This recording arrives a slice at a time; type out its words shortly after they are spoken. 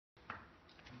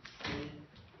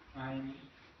I'm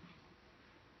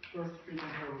first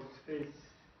presenter of today's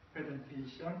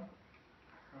presentation.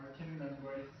 Our team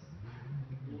members,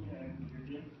 me and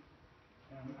Yudin,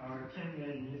 and our team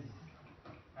name is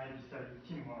I decided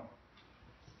Team 1.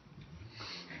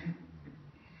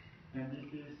 And this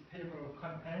is table of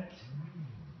content.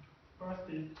 First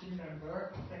is team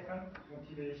member, second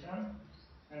motivation,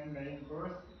 and main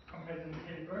goals, comparison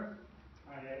table,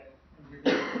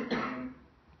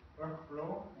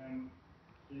 workflow, and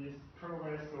is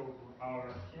progress of our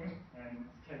team and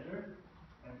schedule,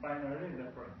 and finally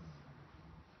reference.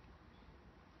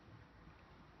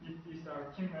 This is our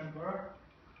team member.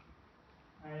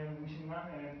 I am Mushinman,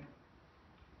 and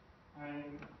I'm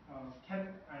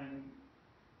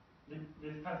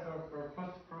responsible for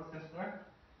post-processor,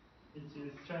 which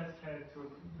is TransCAD to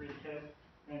FreeCAD,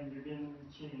 and Yubin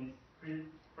team is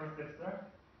pre-processor,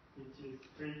 which is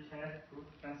FreeCAD to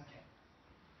TransCAD.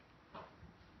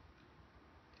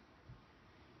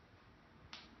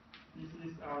 This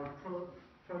is our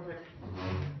project,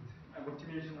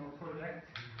 motivational project.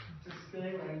 To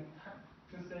save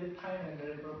time and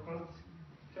labor costs,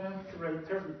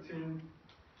 translator between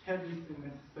CAD is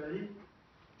necessary,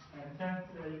 and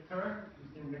translator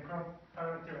using the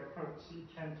comparative approach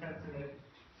can translate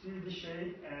 3D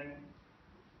shape and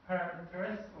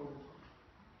parameters of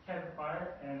CAD file,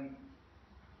 and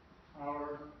our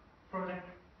project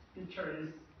feature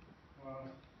is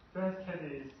TransCAD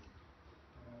is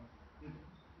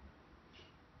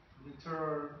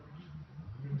literal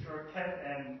CAD,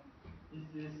 and this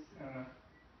is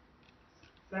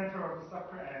center of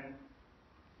software and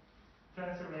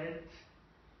translate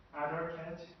other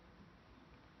CAD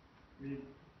with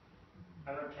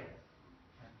other CAD.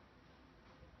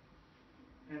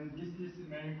 And this is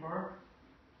main goal.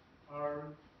 Our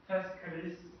task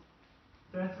is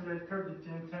translator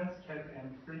between TransCAD and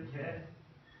FreeCAD.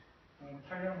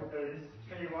 Target model is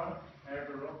K1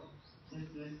 envelope. This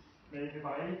is made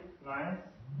by lines.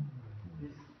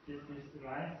 This is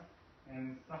lines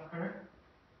and circle.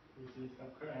 This is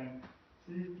circle, and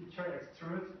see picture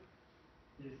extrude.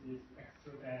 This is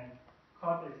extrude, and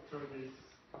cut extrude is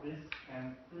this, and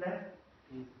flat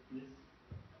is this.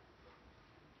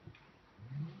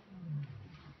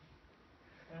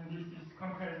 And this is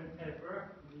comparison table.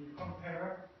 We compare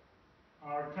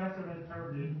our translator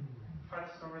with part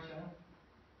solution.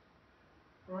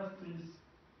 First is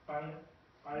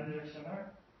bidirectional.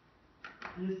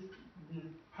 This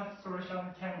part solution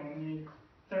can only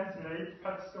translate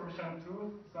part solution to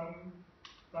some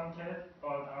CAD,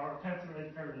 but our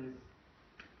translator is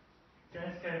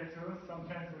TransCAD to some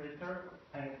translator,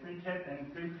 and FreeCAD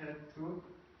to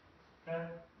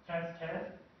TransCAD,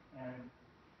 and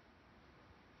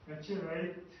mature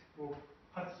rate of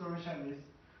part solution is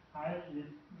high. It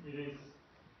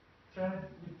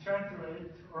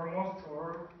translates almost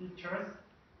all features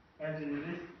as it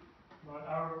is, but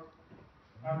our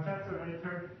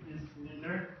translator is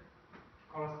neither,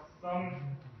 because some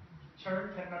feature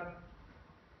cannot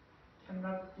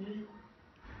be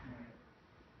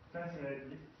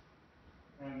translated,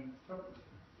 and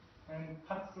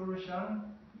part solution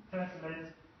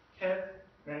translates CAD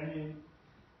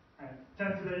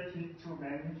translated to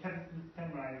many CAD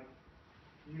systems like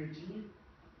UG,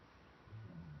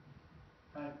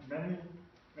 many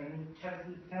CAD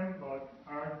systems, but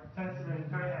our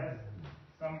translator has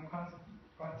some constraints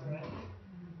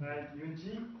like UG,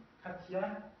 CATIA,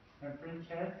 and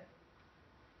FreeCAD.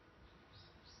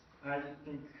 I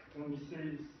think only 3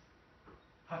 is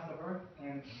possible,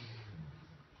 and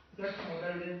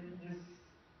self-modeling is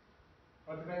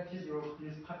advantage of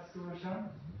this part solution,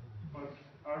 but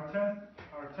our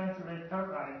translator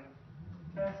like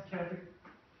TransCAD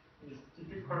is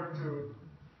difficult to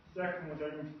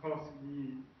self-modeling because we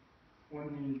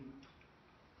only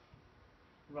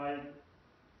write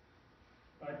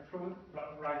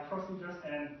procedures,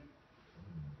 and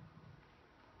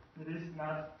it is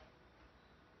not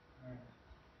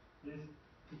is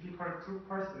difficult to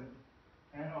person.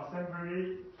 And assembly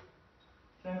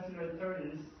translator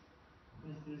is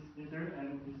neither, and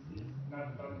this is not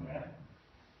done yet.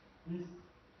 This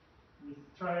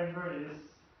triangle is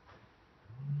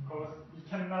because it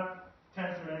cannot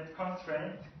translate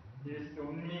constraint. It is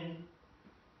only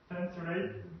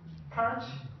translate part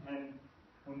and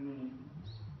only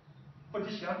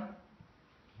position.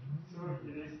 So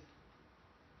it is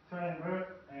triangle,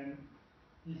 and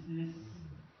this is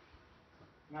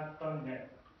not done yet.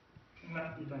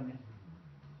 Not be done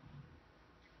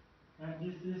yet. And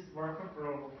this is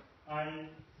workflow. I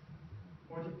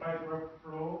modified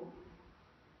workflow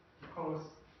because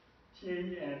TA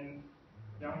and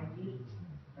Young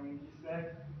said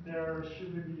there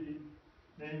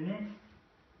naming.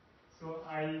 So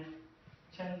I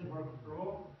change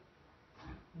workflow.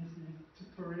 This is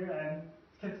tutorial and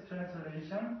sketch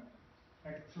translation,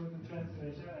 extrude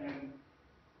translation, and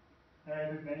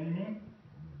add naming.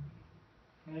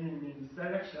 Naming means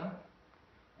selection.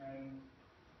 And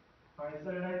I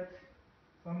select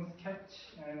some sketch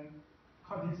and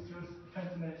cut extrude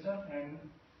translation and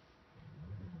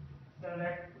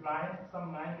select line,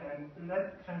 some line and fillet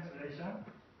translation.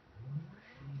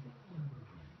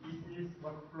 This is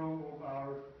workflow of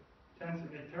our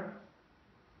translator.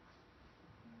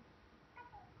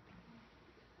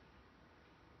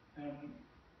 And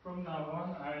from now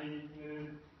on, I will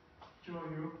show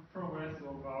you progress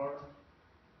of our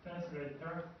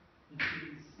translator. It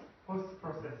is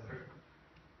post-processor.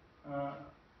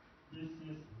 This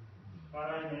is what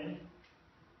I made.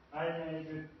 I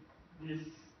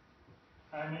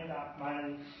made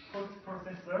my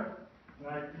post-processor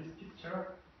like this picture.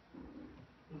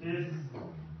 It is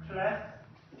class,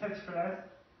 sketch class,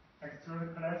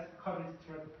 extrude class, cut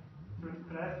extrude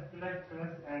class, fillet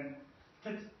class, and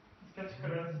sketch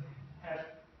class have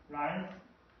lines,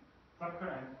 circle,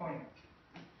 and point.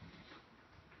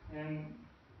 And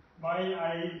why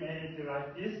I made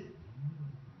like this?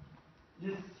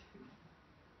 This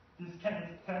can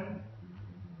extend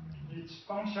each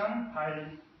function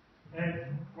by add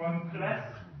one class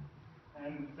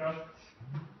and just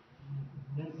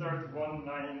insert one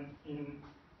line in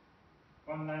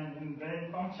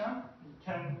main function. It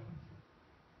can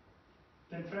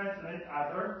translate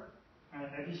other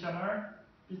additional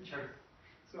features.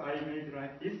 So I made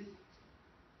like this.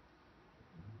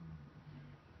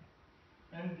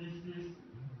 And this is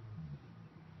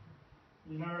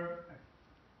inner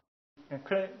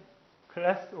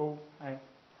class of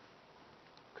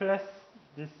class.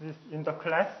 This is in the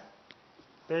class.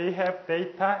 They have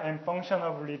data and function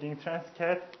of reading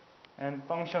TransCAD and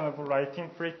function of writing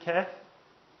FreeCAD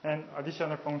and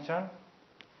additional function.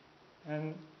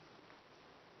 And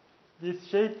this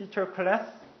shape feature class,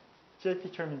 shape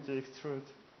feature means extrude,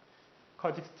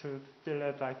 cut extrude,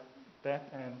 fillet like that,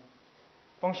 and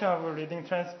function of reading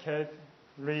TransCAD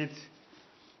reads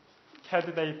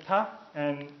CAD data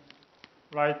and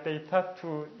write data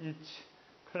to each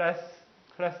class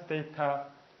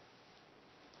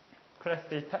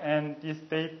data, and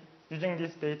using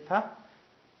this data,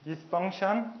 this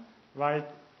function write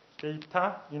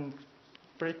data in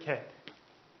FreeCAD.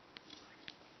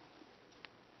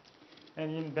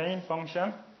 And in main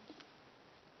function,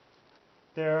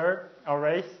 there are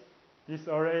arrays. These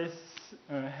arrays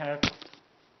have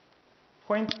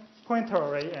pointer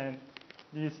array, and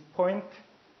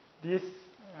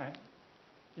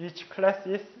each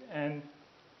classes, and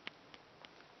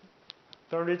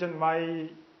the reason why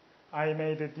I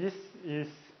made this is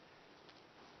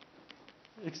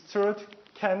extrude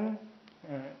can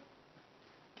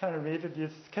read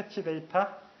this sketch data,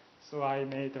 so I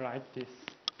made like this.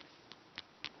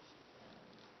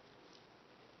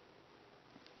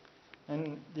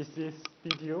 And this is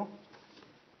video.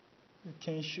 You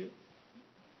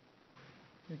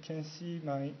can see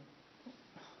my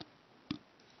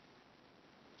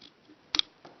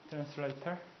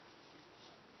translator.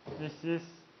 This is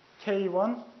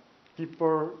K1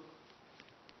 before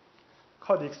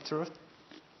cut extrude.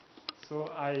 So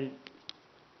I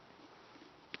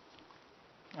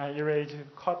erase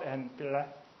cut and fillet.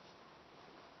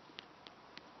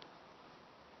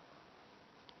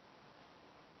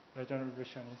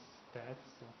 Resolution is that.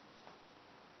 So.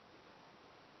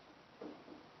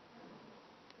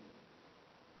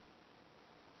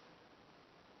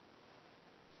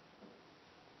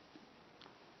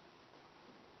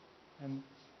 And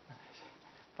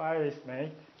file is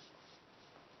made.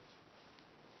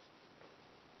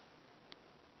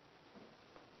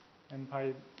 And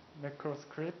by macro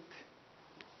script,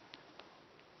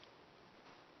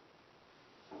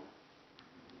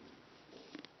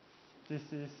 this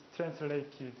is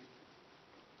translated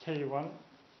K1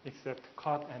 except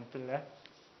cut and fillet.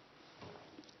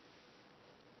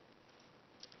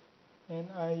 And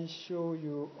I show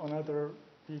you another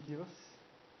videos.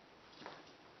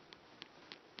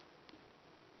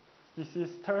 This is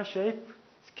star shape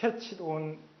sketched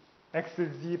on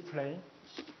XZ plane.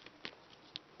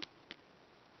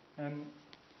 And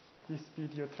this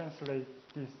video translates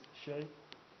this shape.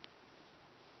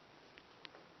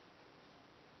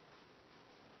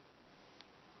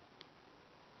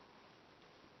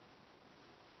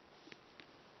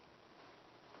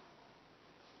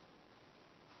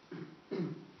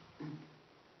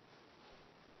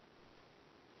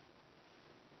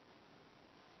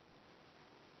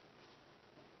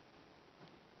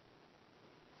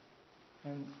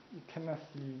 and you cannot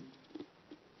see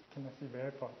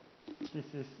well, but this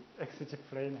is XG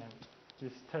plane and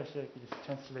this tail shape is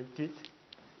translated.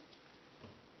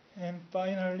 And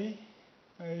finally,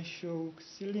 I show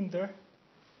cylinder.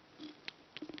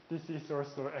 This is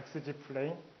also XG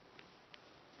plane.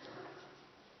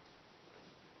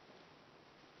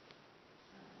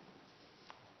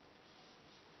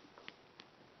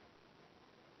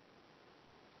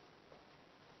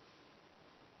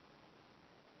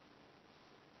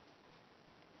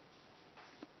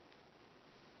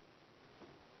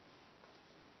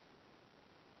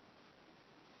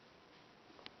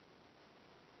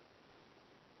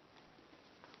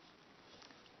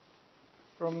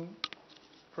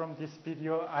 From this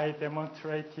video, I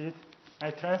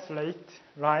translate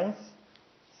lines,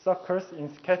 circles in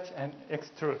sketch and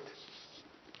extrude.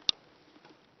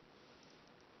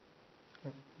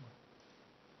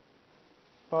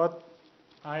 But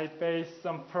I face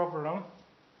some problem.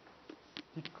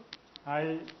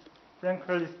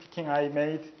 Frankly speaking, I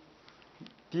made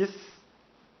this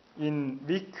in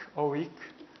a week,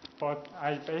 but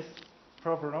I face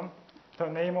problem. The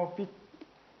name of the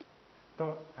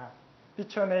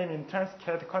feature name in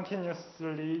TransCAD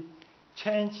continuously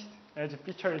changed as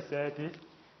feature is added.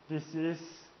 This is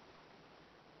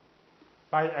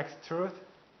by extrude.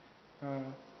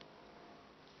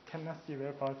 Cannot see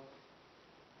well, but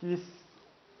this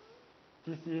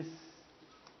is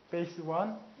base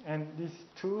 1, and this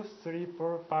 2, 3,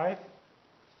 4, 5.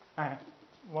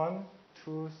 1,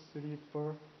 2, 3,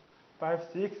 4, 5,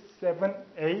 6, 7,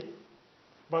 8.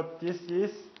 But this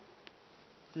is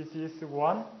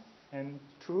 1 and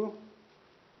 2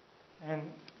 and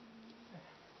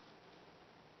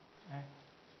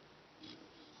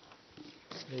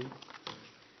wait.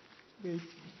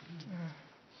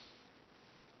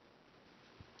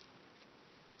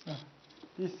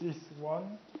 This is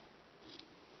 1,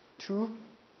 2,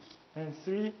 and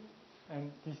 3,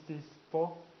 and this is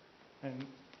 4. And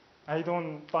I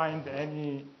don't find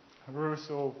any rules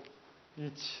of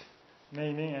each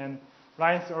naming, and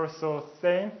lines also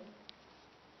same.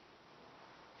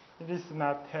 It is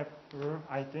not have rule,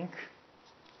 I think.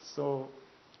 So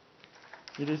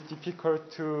it is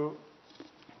difficult to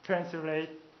translate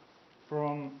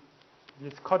from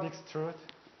this code extrude.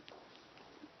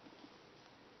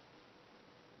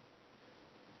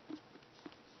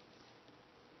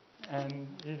 And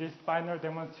it is final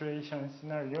demonstration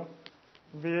scenario.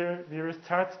 We will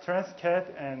start TransCAD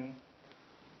and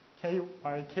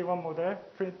K1 model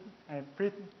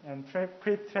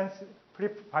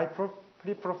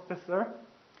pre-processor.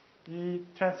 We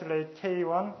translate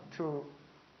K1 to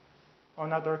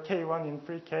another K1 in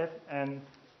FreeCAD, and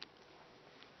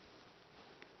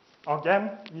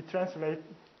again we translate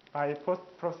by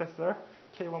post-processor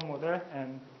K1 model,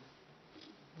 and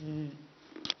we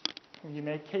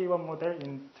make K1 model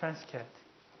in TransCAD.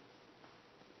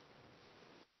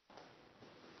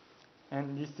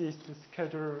 And this is the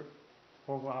schedule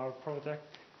of our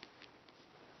project.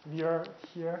 We are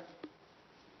here,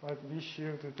 but we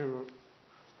should do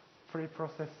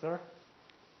pre-processor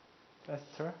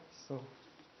faster. So,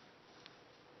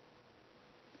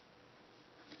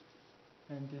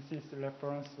 and this is the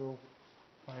reference of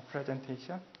my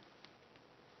presentation.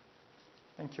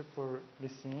 Thank you for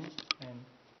listening. And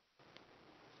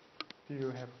do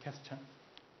you have question?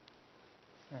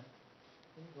 Can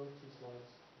you go to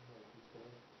slides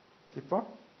before?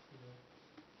 Yeah.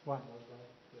 What?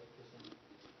 Yeah,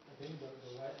 I think the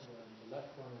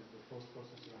left one is the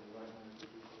post-processor and the right one is the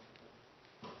pre-processor.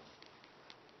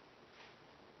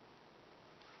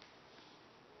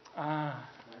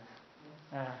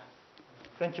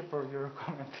 Thank you for your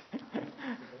comment.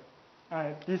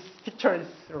 This picture is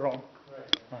wrong.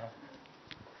 Right.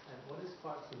 And what is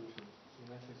part solution? You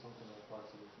mentioned something about part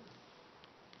solution.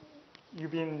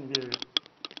 Yubin will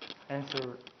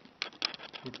answer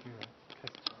with your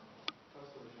question. Part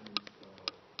solution is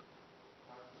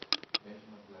part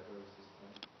management library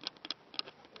system.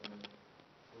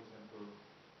 For example,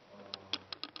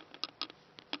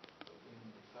 in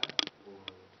the plant or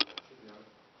shipyard,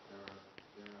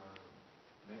 there are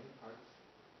many parts,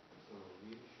 so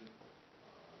we should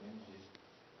manage it.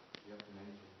 We have to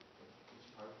manage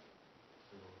each part,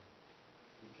 so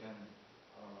we can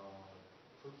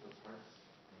put the parts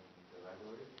in the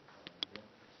library. Then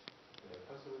the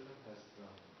part solution has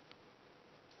some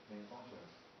main functions,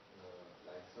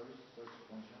 like search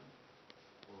function,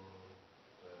 or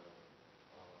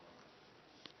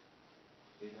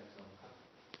they have some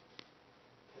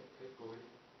category,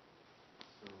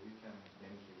 so we can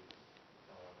manage it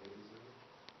very easily.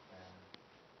 And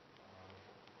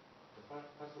the part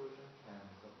solution can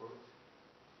support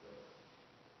the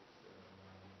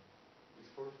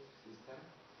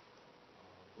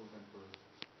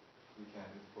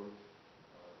import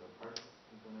the parts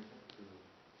information to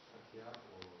CATIA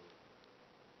or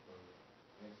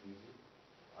XView,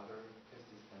 other CAD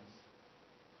systems.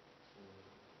 So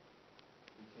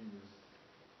we can use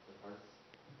the parts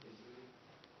easily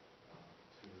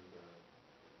to the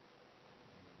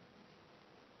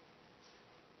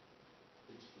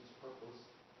each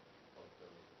purpose of the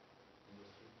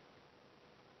industry.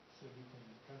 So you can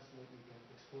translate, you can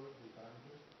export the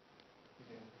parameters, you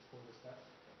can export the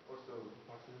steps, Also, the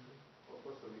part solution.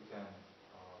 also we can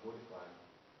modify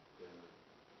the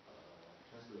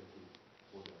translated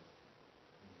model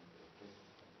in the CAD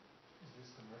system. Is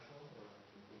this commercial or?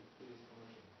 It is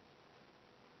commercial.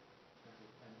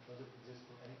 Okay. And does it exist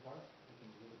for any part? You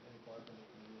can give it any part and you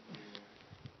can use the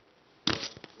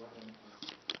What any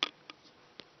parts?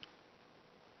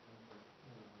 Any part?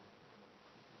 no.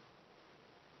 Okay.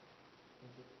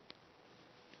 Thank you.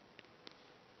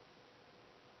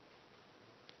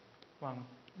 One,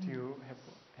 do you have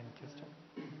any question?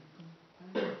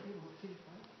 Table 5.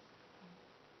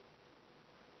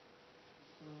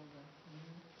 So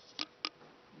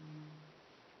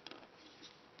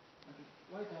okay,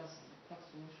 why does the part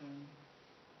solution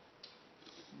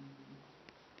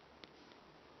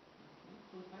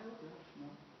for tile good? No.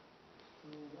 So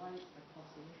why the part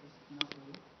solutions not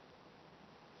good?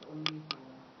 So only for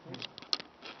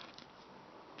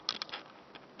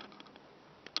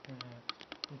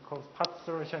Because part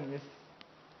solution is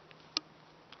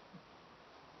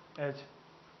as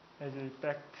a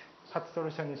fact, part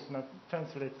solution is not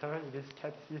translator, it is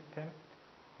CAD system,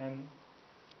 and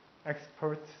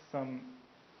export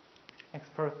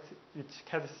each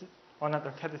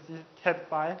another CAD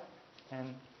file,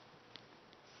 and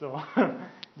so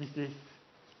this is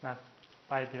not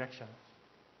bi-directional.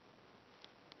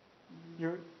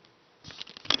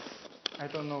 I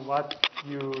don't know what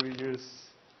you use.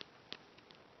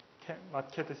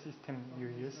 What CAD system you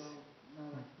use? So now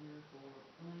here for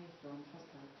only from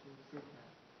TransCAD to FreeCAD.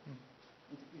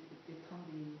 It can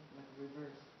be like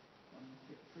reverse from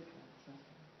FreeCAD to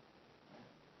TransCAD. Right?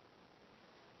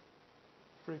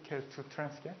 FreeCAD to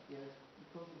TransCAD? Yeah,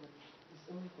 because it's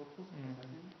only for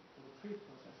post-processing. For the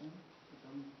pre-processing, it's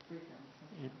only FreeCAD and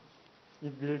TransCAD.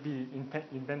 It will be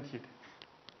invented,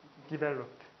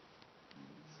 developed.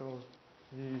 So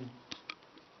we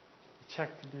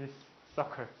checked this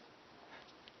sucker.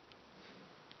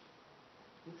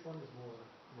 Which one is more,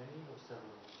 many or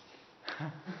several?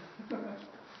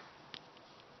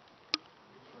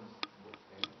 Which one's more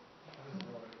famous?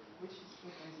 Which is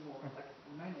more, like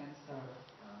many and several?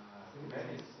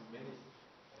 Many,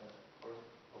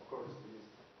 of course, it is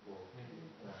more.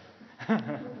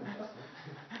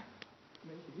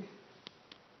 Maybe.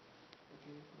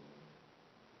 Okay, for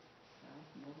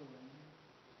self-modeling.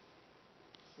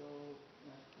 So,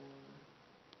 like for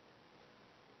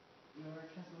your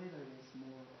translator is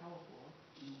more powerful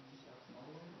in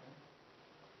self-modeling,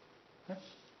 right?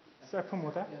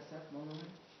 Self-model? Yeah,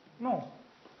 self-modeling. No,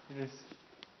 it is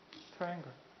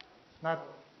triangle. Not.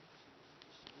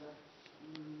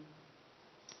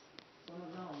 So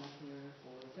now, like here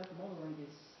for self-modeling,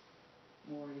 is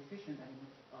more efficient and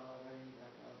very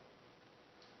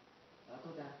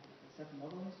good at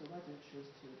self-modeling. So why do you choose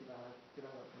to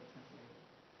develop a translator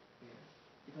here?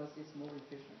 Because it's more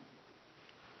efficient.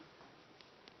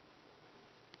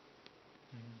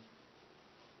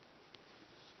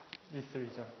 This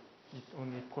reason, it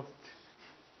only cost.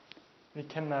 We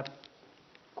cannot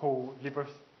go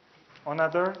reverse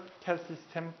another CAD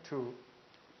system to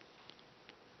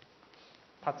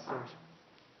part solution.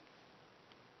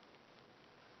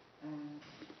 And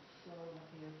so like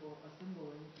here for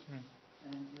assembly,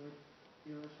 and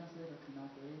your translator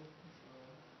cannot read. So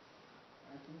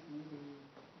I think maybe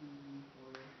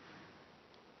for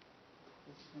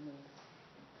this kind of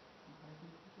comparison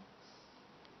projects.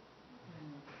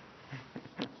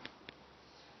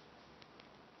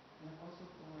 And also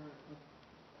for the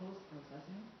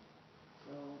post-processing,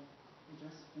 so we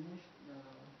just finished the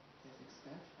basic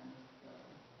sketch and the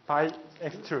By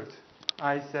extrude,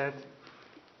 I said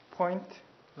point,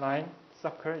 line,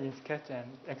 circle in sketch and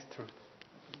extrude.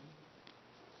 Okay.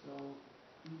 So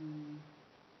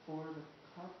for the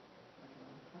cut, like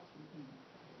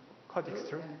cut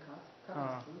extrude and cut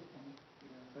extrude and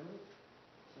fillet.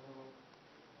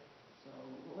 So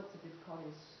what's the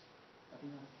difficulties that you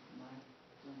have in mind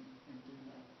when doing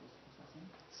the post-processing?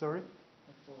 Sorry?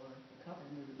 For the cut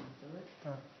and the fillet.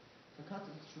 The cut,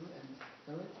 extrude, and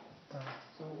fillet.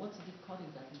 So what's the difficulty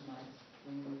that you mind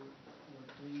when you were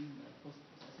doing the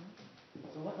post-processing?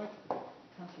 So what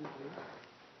can't you do?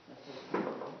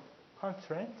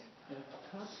 Constraint? The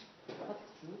cut,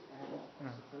 extrude, and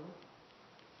also fillet.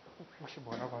 혹시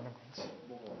뭐라고 하는 건지.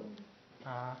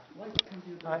 Why can't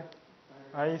you do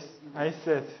I, it? I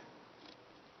said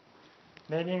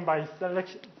naming by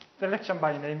selection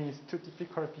by name is too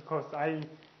difficult because I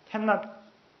cannot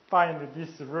find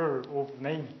this rule of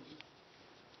naming.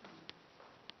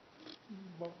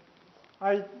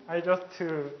 I just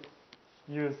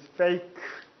use fake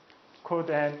code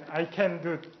and I can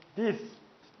do this,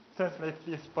 translate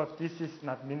this, but this is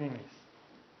not meaningless.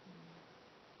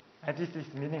 And this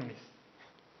is meaningless.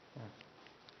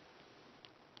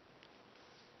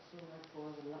 So like for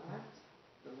the left,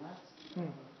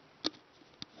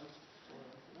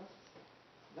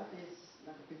 that is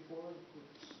like before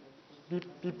you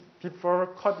put Before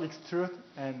cut extrude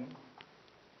and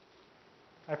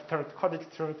after cut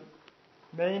extrude,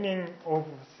 meaning of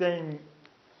same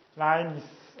line is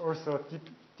also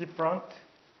different.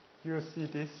 You see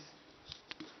this,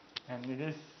 and it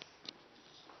is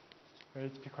very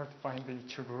difficult to find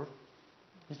each rule,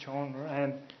 each own rule.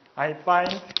 And I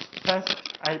find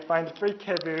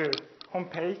FreeCAD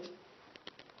homepage.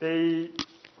 They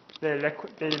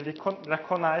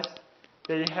recognize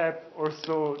they have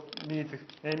also need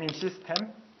naming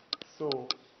system. So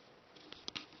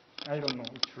I don't know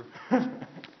it's true. So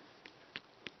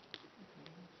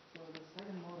the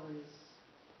second model is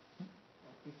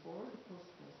before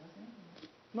post-processing?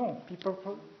 No,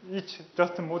 it's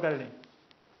just modeling.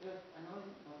 Yeah, I know it,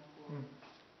 but for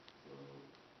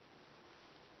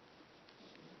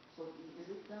so is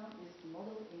it done? Is the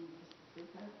model in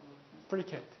FreeCAD or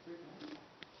FreeCAD. FreeCAD.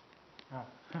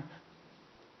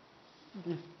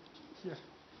 Here,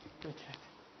 FreeCAD.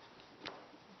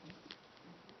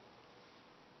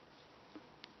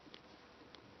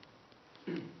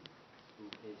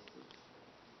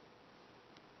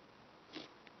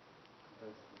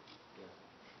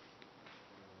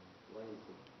 What is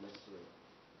the match rate?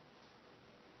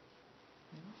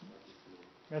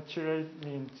 Match rate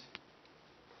means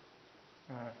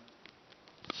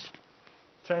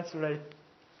translate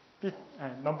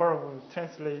number of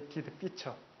translated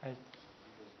feature.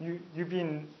 You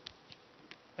been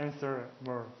answer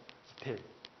more detail.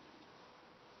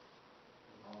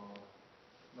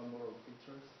 Number of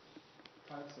features,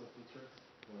 types of features.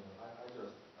 No, I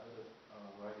just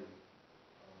write it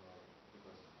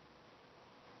because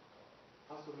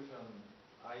part solution.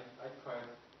 I tried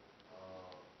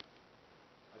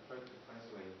to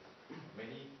translate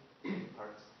many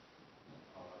parts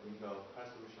in the part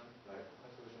solutions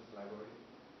library,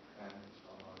 and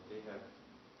they have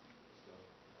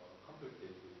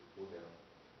complicated model.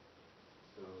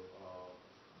 So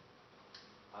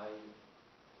I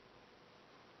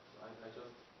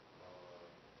just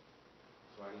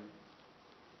writing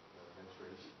the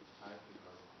maturation type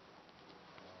because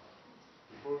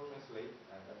before translate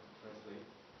and after translate,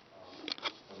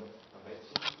 the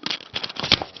matching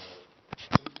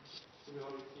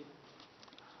similarity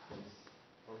is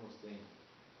almost same.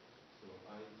 So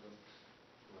I just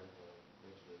write the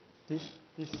maturation.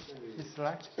 This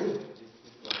slide. This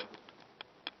slide.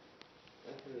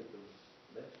 Actually, the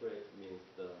match rate means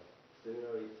the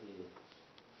similarity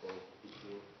both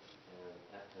between and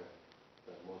after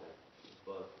the model.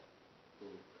 But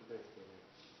in comparison,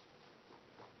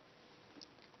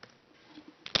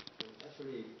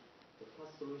 actually, the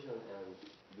past solution and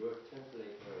your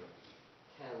translator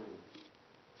can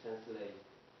translate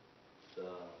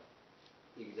the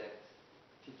exact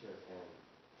features and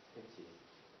sketches.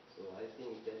 So I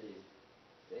think that is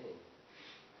same.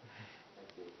 I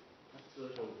think past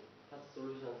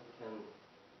solutions can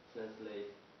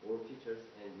translate all features,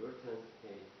 and your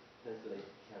translate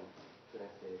can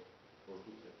translate all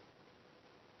features.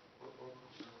 All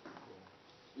features.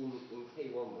 Yeah. In K1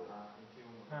 mode. In K1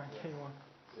 mode. K1.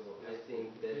 So I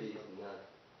think that is not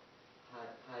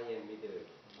high and middle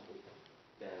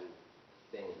than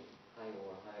same. High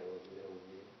or middle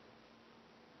view.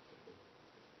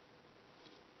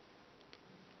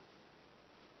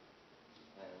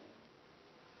 And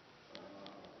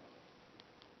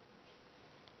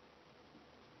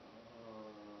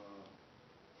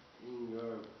in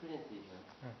your presentation,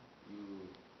 you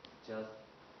just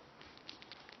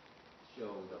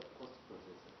show the post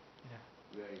processor. Yeah.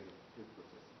 Where is the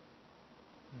pre-processor?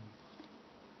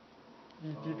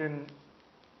 You didn't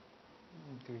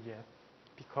do yet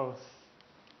because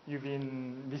you've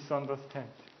been misunderstand.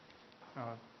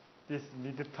 This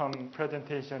midterm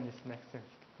presentation is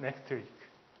next week.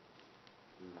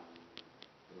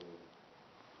 So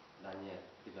not yet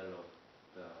develop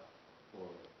the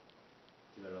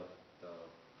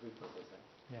pre-processor.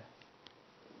 Yeah.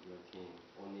 Your team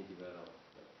only develop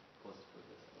the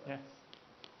post-processor. Yes.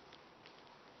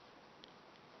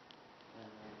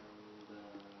 And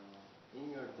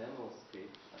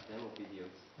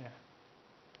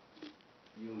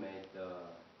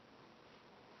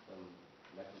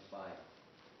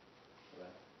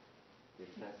you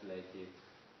translated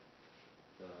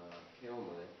the KO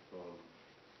model from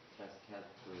TransCAD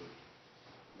to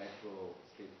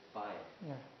MicroScript 5.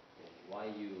 Yeah. Why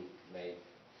you made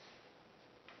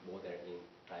model in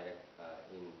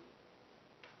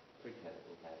FreeCAD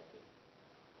entirely?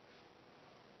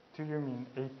 Do you mean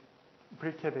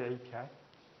FreeCAD API?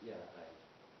 Yeah,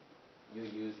 you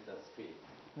use the script,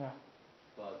 Yeah.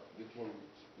 but you can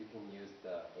use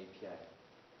the API.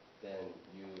 Then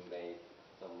you make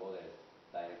some models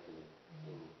directly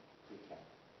in FreeCAD.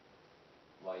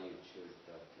 Why you choose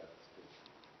the script?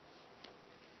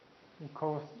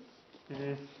 Because it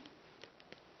is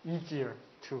easier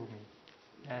to me,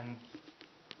 and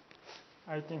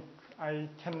I think I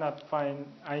cannot find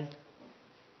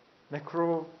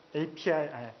macro API,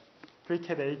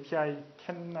 FreeCAD API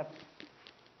cannot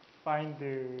find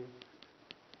the.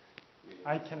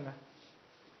 I cannot.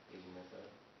 Method.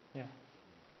 Yeah.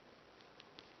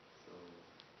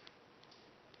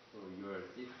 So your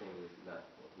system is not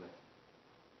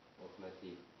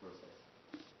automatic process.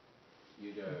 You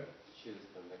either choose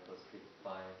the MicroScript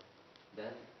 5,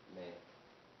 then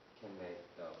can make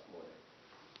the model,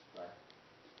 right?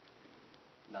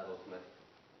 Not automatic.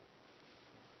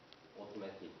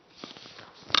 Automatic.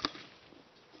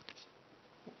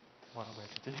 뭐라고 해야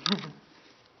되지?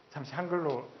 잠시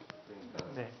한글로.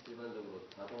 그러니까 네. 일반적으로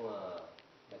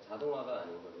자동화가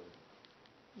아닌 거죠.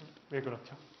 왜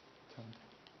그렇죠?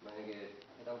 만약에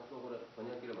해당 프로그램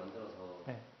번역기를 만들어서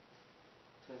네.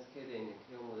 트랜스캐드에 있는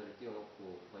KO 모델을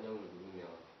띄워놓고 번역을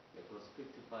누르면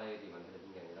매크로스크립트 파일이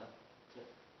만들어진 게 아니라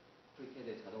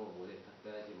FreeCAD에 자동으로 모델이 다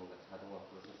떠야지 뭔가 자동화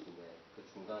프로세스인데 그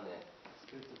중간에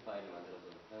스크립트 파일을 만들어서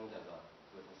사용자가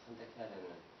그걸 다시 선택해야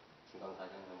되는 중간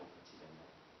과정을 한번 거치지 않나요?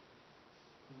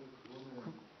 근데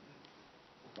그거는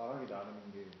말하기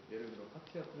나름인 게 예를 들어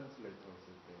카티아 트랜슬레이터가 있을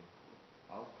때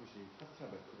아웃풋이 카티아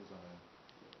매크로잖아요.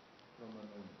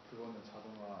 그러면은 그거는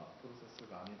자동화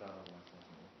프로세스가 아니다라고 말씀하신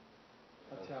거예요.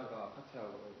 카티아가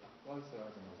카티아로 딱 떠있어야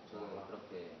하지만 저는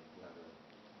그렇게 생각을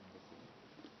했습니다.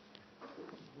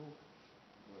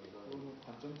 그거는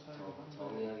관점 차이가 한데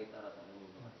정의하기 따라 다른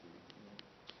것 같은데.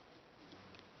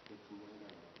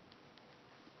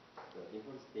 The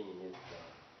important thing is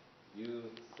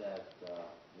you said the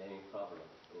naming problem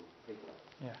in FreeCAD.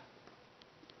 Yeah.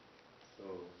 So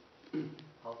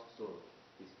how to solve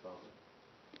this problem?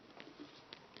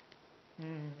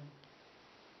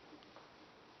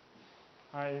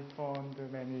 I found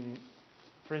many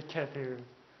FreeCAD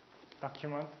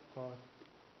documents, but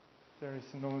there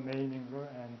is no naming rule,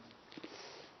 and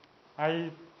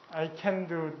I can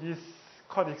do this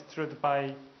code extrude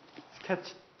by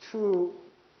Sketch 2.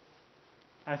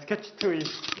 Sketch 2 is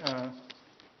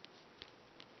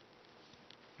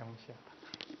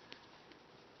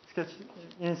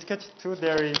in Sketch 2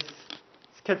 there is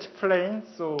sketch plane,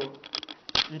 so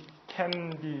it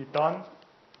can be done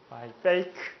by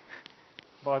fake,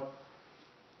 but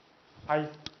I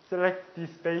select this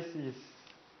base is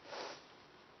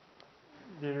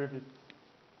little bit.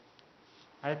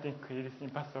 I think it is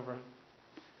impossible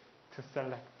to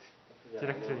select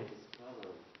directly. I know this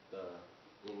problem.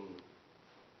 In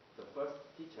the first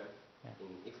feature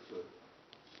in extrude,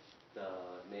 the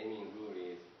naming rule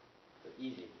is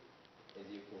easy. As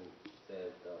you can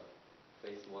say, the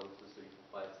phase 1, 2, 3,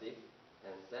 4, 5, 6,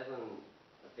 and 7.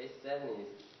 Phase 7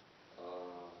 is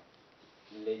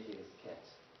related sketch,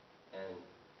 and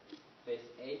phase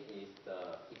 8 is the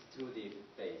extruded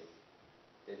phase.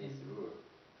 That is rule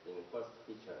in first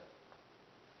feature.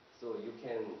 So you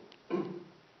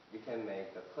can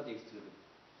make a code extrude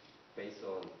based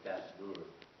on that rule,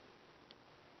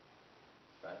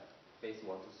 right? Phase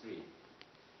 1 to 3.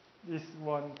 This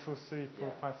 1, 2, 3,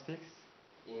 4, 5, 6.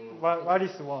 What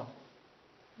is 1?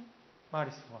 What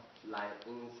is 1? Line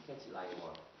in sketch line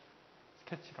 1.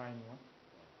 Sketch line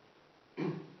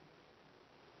 1.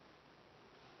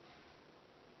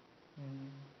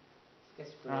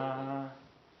 Sketch plane.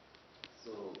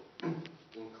 So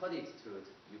in code extrude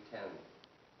you can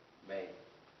make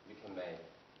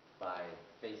by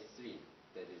phase 3.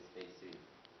 That is phase 3.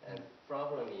 And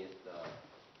problem is the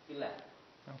fillet.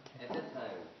 Okay. At that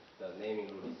time the naming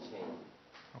rule is changed.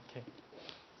 Okay.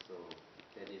 So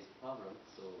that is problem.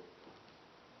 So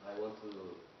I want to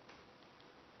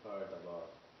heard about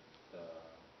the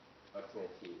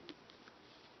alternative,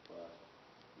 but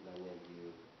none of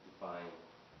you define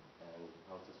and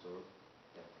how to solve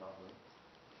that problem.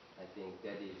 I think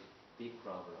that is big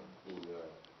problem in your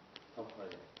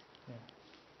project. Yeah.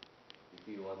 If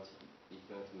you want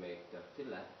to make the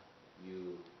fillet,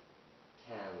 you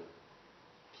can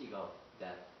pick up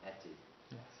that edges.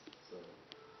 Yes. So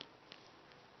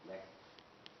next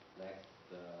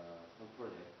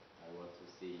project I want to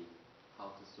how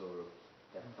to solve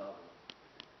that problem.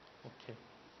 Okay.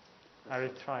 That's I will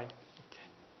all. try. Okay.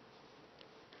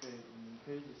 Okay, in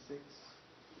page 6,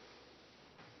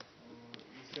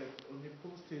 you said only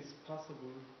post is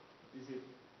possible. Is it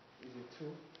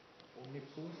true? Only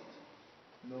post,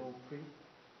 no pre?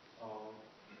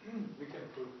 We can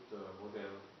put the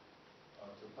model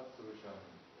to path solution.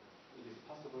 It is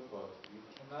possible, but we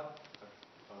cannot.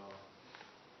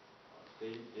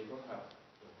 They don't have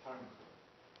the parameter.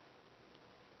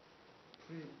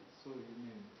 Pre. So you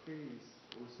mean pre is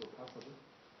also possible?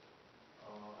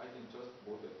 I think just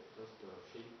model, just the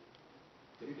shape.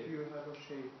 If you have a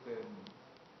shape, then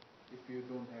if you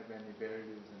don't have any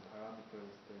values and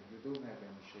parameters, then you don't have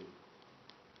any shape.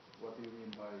 What do you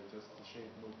mean by just the shape,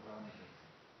 no parameters?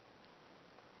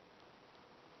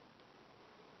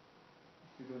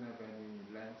 If you don't have any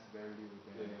length value,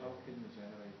 then how can you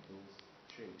generate those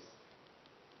shapes?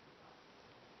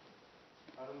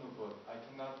 I don't know, but I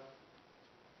cannot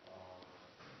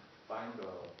find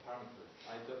the parameters.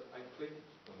 I click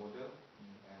the model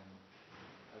and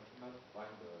I cannot find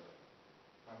the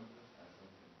parameters and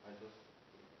something. I just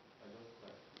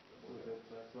like the model.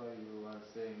 So that's why you are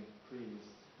saying pre is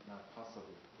not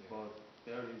possible. Yeah. But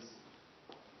there is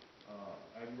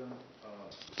evidence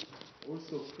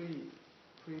also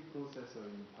pre-processor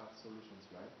in path solutions,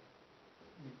 right?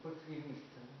 input 기능이 있을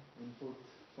텐데. Input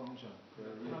function. There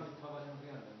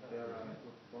are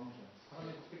input functions.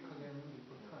 파라메트릭하게는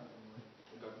인풋가 안 되는 거예요.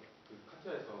 그러니까 그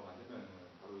카티아에서 만들면은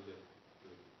바로 이제 그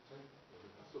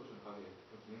파th 솔루션 가게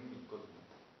그 기능이 있거든요.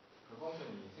 그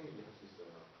펑션이 생기게 할 수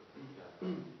있어요. 그 카티아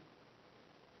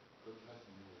그렇게 할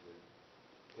수 있는데 이제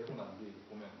되고 난 뒤에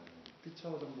보면은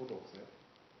피처 정보도 없어요.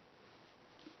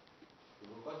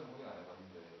 그거까지 확인 안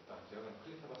해봤는데 일단 제가 그냥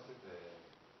클릭해봤을 때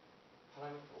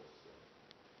파라미터가 없어요.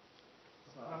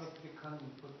 파라메트릭한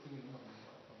인풋 기능은 없는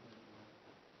것 같아요.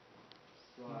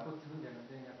 인풋은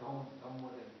되는데 그냥 덤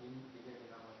모델,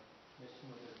 비계이나 메쉬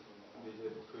모델도 근데 이제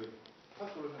그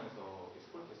파th 솔루션에서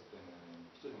익스포트 했을 때는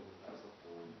피처 정보도 다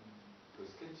있었고 그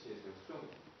스케치에서 수정도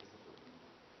했었거든요.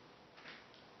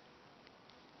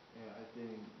 Yeah, I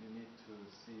think you need to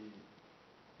see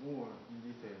more in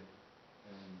detail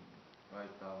and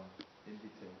write down in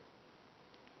detail.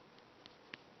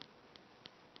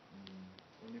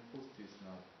 Only post is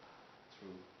not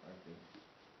true, I think.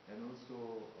 And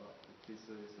also, this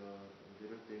is a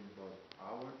little thing, but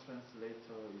our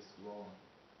translator is wrong.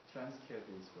 TransCAD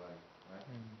is right?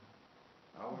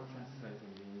 Our translator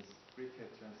means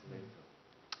FreeCAD translator.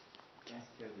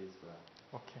 TransCAD is right.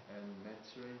 Okay. And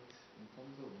match rate, in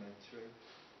terms of match rate,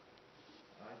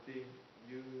 I think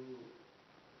you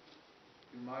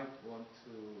might want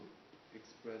to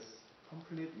express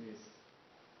completeness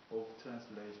of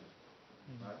translation,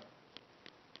 right?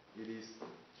 It is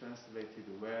translated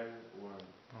well or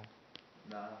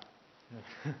not.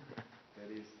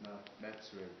 That is not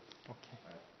match rate. Okay.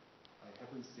 I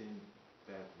haven't seen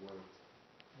that word.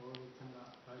 Or we can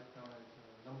write down as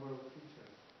number of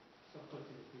features,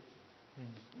 supported features.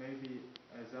 Maybe,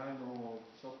 as I know,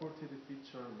 supported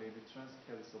feature, maybe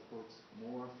TransCAD supports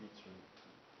more feature.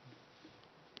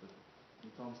 But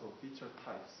in terms of feature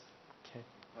types, Okay.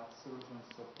 path solutions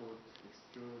support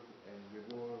extrude and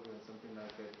revolve and something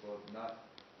like that, but not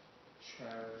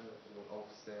shell or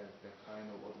offset, that kind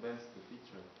of advanced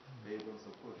feature. They don't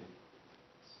support it.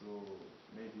 So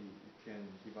maybe you can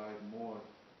divide more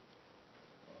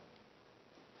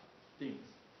things.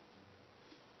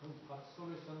 그럼 path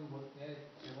solution에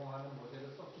제공하는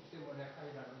모델을 썼기 때문에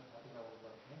하이라는 답이 나올 것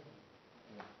같아요.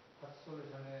 path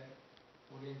solution에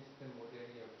오리엔티된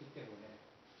모델이 없기 때문에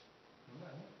그런 거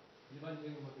아니에요?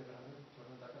 일반적인 모델을 하면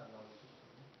저런 답이 안 나올 수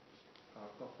있거든요.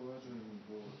 아까 보여준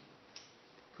뭐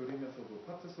그림에서도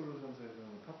파트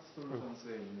솔루션스에서는 파트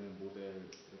솔루션스에 있는 모델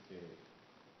이렇게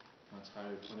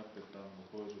잘 번역됐다는 거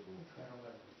보여주고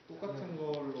똑같은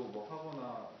걸로 뭐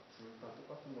하거나 둘 다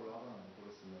똑같은 걸로 하거나 뭐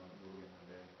그랬으면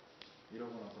모르겠는데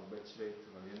이러고 나서 매치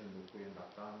레이트가 얘는 높고 얘는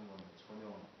낮다 하는 건 전혀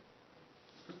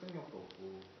설득력도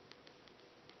없고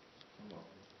그런 것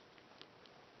같아요.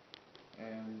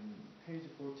 And page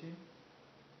 14,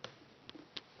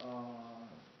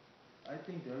 I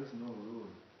think there is no rule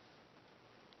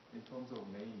in terms of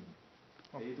naming.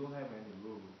 They don't have any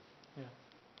rule. Yeah.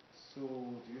 So,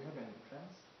 do you have any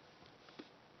plans?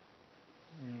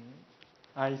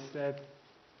 I said,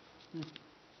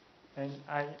 and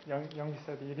Young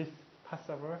said it is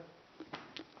possible,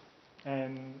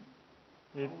 and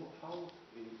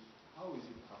how is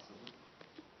it possible?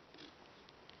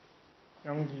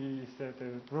 Youngi said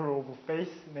the rule of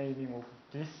face naming of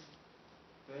this.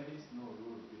 There is no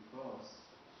rule because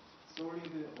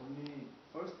solid only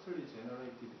firstly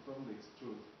generated from the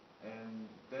extrude and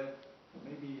that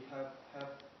maybe have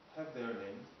their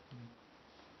name.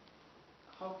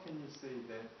 How can you say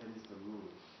that is the rule?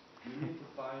 You need to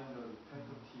find the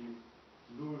repetitive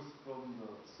rules from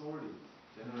the solid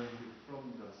generated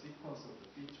from the sequence of the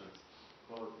features.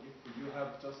 But if you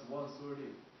have just one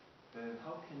solid, then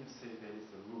how can you say that is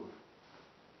the rule?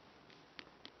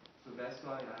 So that's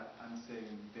why I'm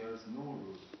saying there's no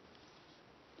rule.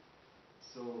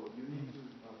 So you need to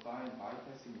find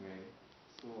bypassing way.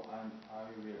 So I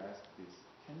will ask this.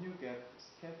 Can you get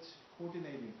sketch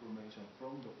coordinate information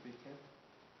from the FreeCAD?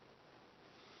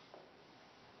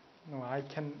 No, I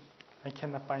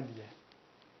cannot find it yet.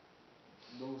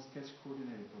 No sketch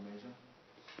coordinate information.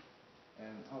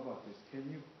 And how about this?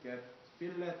 Can you get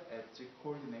fillet edge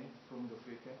coordinate from the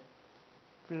FreeCAD?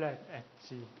 Fillet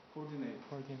edge Coordinate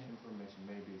information,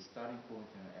 maybe starting point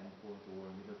and end point or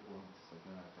middle point,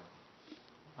 something like that.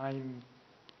 I'm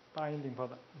finding,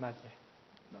 but not yet.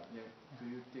 Not yet. Do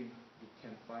you think you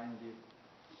can find it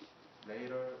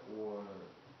later, or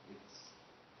it's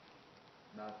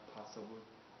not possible?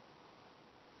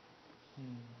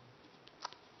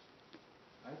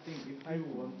 I think if you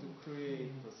want to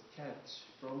create a sketch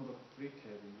from the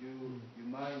FreeCAD, you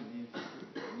might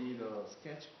need a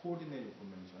sketch coordinate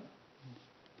information.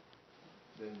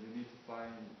 Then you need to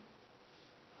find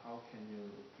how can you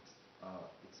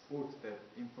export that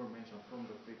information from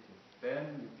the FreeCAD.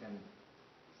 Then you can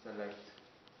select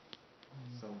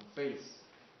some face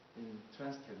in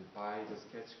TransCAD by the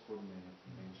sketch coordinate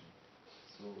information.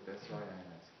 So that's why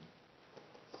I'm asking.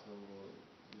 So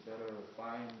you better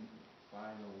find a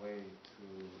way to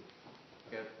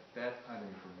get that kind of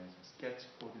information, sketch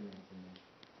coordinate information.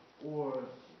 Or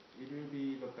it will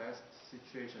be the best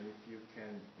situation if you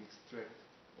can extract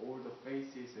all the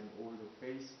faces and all the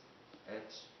face,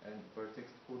 edge, and vertex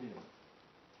coordinate.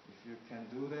 If you can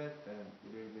do that, then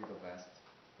it will be the best.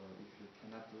 But if you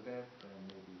cannot do that, then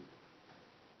maybe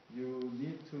you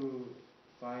need to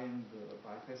find the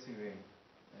bypassing way,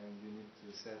 and you need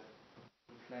to set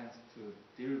plans to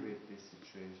deal with this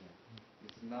situation.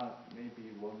 If not,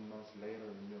 maybe 1 month later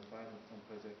in your final term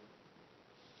project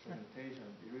presentation,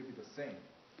 it will be the same.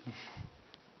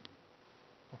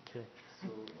 Okay. So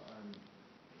I'm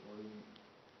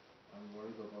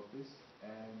worried about this.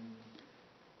 And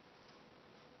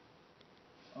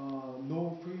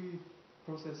no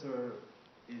pre-processor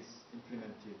is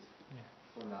implemented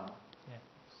for now. Yeah.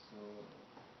 So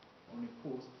only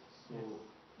post. So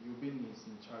Yubin is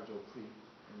in charge of pre,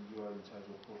 and you are in charge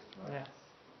of post, right? Yes.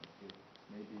 Okay.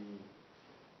 Maybe,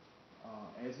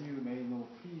 as you may know,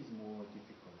 pre is more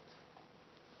difficult.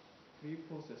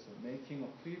 Pre-processor, making a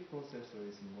pre-processor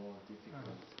is more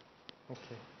difficult.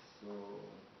 Okay. So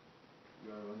you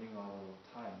are running out of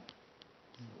time.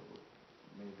 So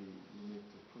maybe you need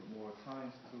to put more time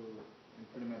to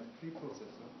implement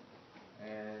pre-processor.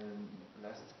 And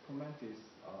last comment is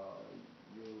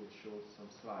you showed some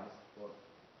slides, but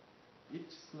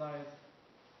each slide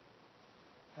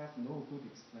have no good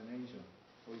explanation.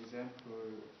 For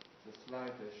example, the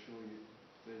slide that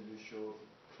you showed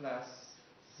class,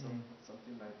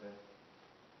 something like that.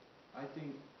 I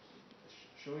think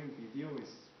showing video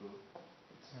is good.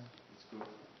 It's good,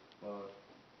 but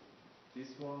this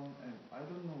one, and I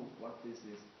don't know what this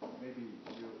is. Maybe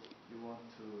you want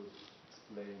to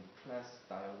explain class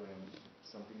diagram,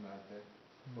 something like that.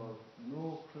 But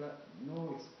no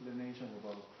explanation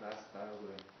about class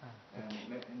diagram. And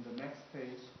in the next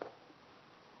page,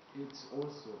 it's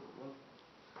also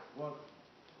what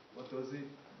does it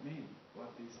mean?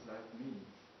 What this slide means?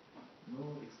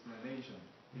 No explanation.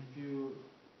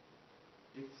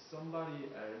 If somebody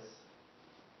else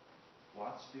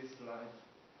watch this slide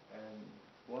and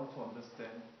want to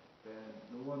understand, then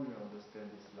no one will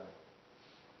understand this slide.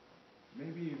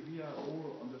 Maybe we are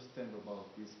all understand about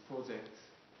this project,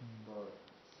 but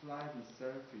slide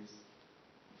itself is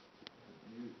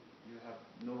you have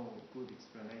no good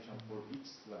explanation for each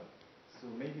slide. So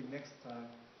maybe next time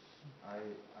I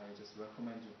just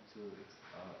recommend you to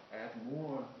add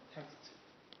more text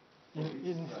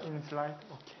in slide.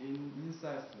 Okay.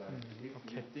 Inside slide. If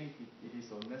okay. you think it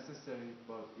is unnecessary,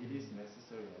 but it is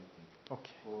necessary, I think.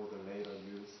 Okay. For the later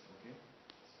use. Okay.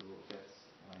 So that's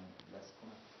my last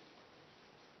comment.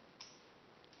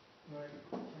 Right.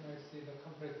 Can I see the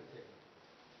comparative table?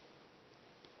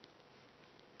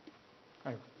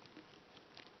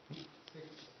 Six.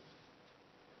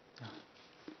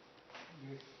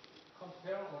 You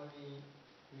compare only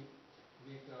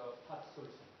with the part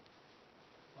solution.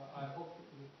 I hope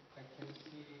I can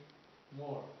see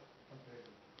more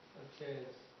comparison, such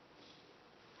as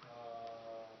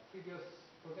previous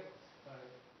projects by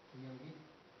Yoongi,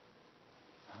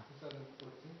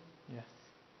 2014.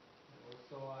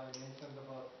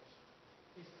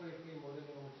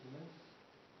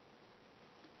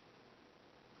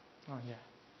 Oh, yeah.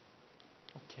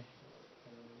 Okay.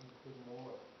 Can include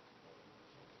more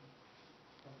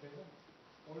comparison.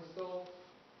 Also,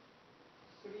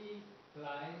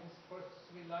 first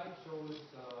three lines shows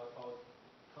about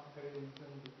comparison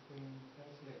between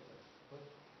translators. But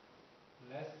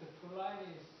last two lines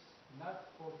is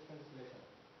not for translation,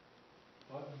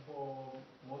 but for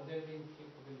modeling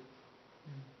capability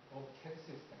of CAD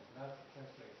system, not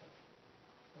translation.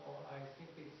 So I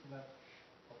think it's not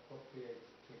appropriate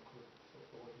to include the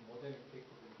word modeling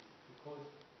capability, because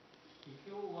if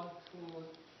you want to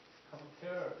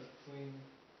compare between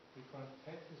different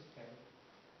CAD systems,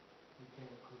 you can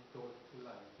include those two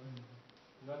lines.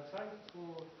 You are trying to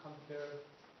compare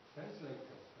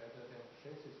translators rather than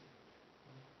CAD systems.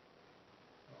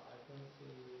 So I don't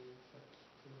see such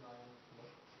two lines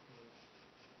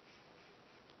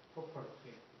proper to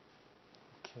include.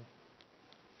 Okay.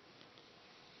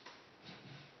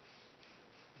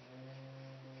 And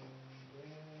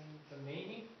then the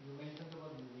naming, you mentioned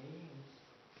about naming,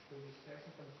 page 7,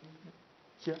 something.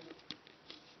 Here.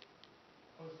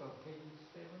 Also, page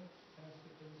 7,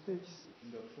 Page. In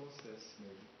the process,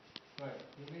 maybe. right,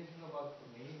 you mentioned about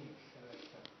naming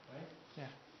selection, right? Yeah.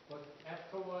 But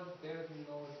afterwards, there is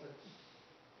no such,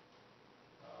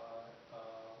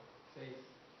 say,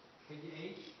 page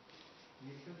 8,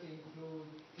 you should include,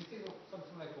 this is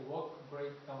something like a work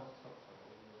breakdown structure,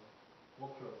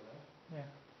 workload, right? Yeah.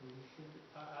 You should,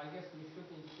 I guess you should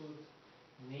include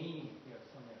naming here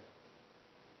somewhere.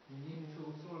 You need to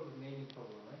solve the naming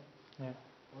problem, right? Yeah.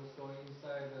 Also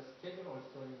inside the schedule,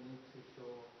 also you need to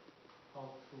show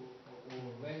how to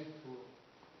or when to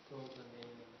solve the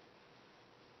naming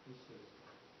issues.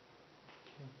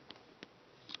 Okay.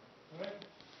 All right.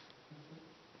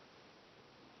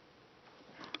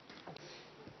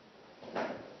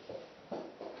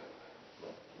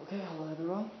 Okay, hello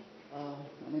everyone.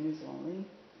 My name is Wang Lin,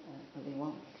 Lin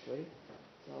Wang actually.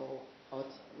 So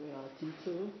we are team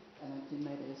 2, and our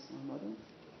teammate is Modern.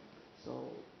 So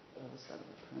let's start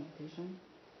with the presentation.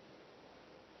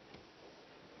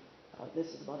 This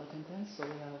is about the content. So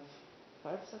we have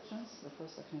 5 sections. The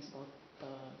first section is about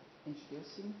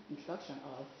introduction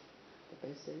of the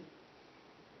basic,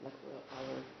 like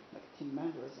our team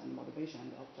members and motivation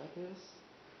and objectives,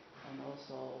 and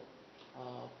also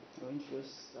we'll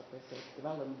introduce the basic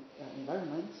development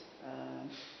environment.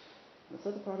 And the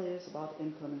third part is about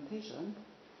implementation,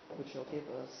 which will give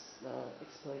us the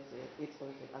explicit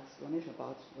explanation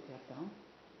about what we have done.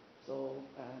 So,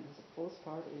 and the fourth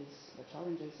part is the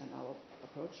challenges and our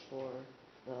approach for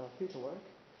the future work.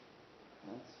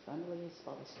 And finally, it's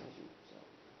about the schedule.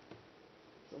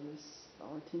 So this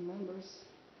our team members.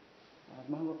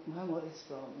 Muhammad is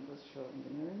from industrial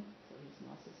engineering, so he's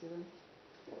a master student,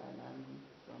 and I'm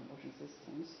from ocean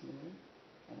systems engineering,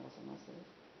 and also master.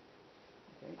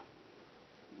 Okay.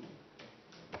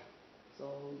 So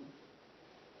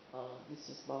this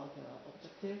is about the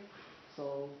objective.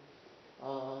 So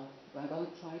we're going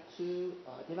to try to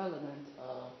develop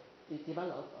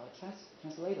a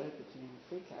translator between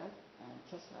FreeCAD and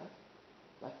TransCAD,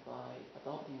 like by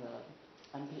adopting the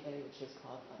MPA, which is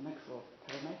called a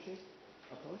macro-parametric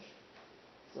approach.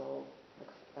 So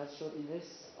as shown in this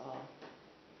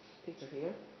picture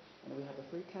here, and we have the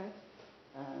FreeCAD,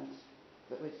 and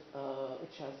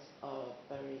which has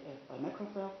a macro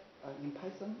file in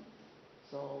Python.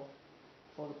 So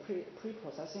for the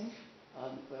pre-processing,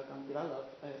 we're going to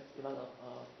develop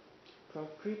a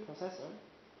preprocessor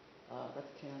that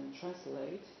can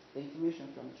translate the information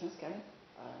from TransCAD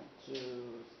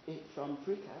from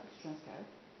FreeCAD to TransCAD.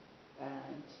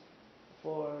 And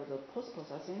for the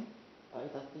post-processing,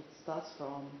 it starts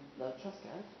from the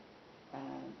TransCAD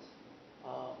and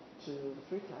to the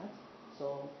FreeCAD.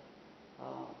 So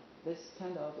this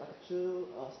kind of like 2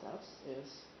 steps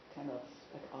is kind of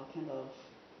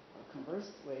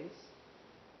conversed ways.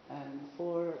 And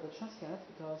for the TransCAD,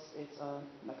 because it's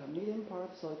like a medium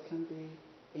part, so it can be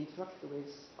interacted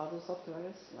with other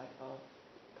softwares like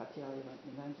CATIA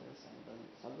Inventors and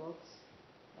SolidWorks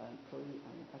and Pro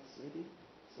and X3D.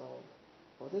 So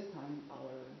for this time,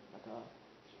 our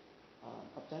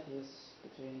objective is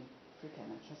between FreeCAD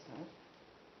and TransCAD.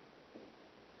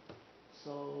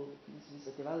 So this is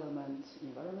a development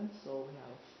environment. So we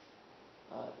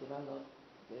have developed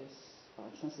this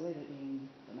translated in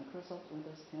the Microsoft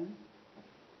Windows 10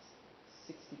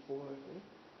 64-bit,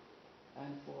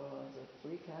 and for the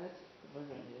FreeCAD, the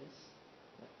version is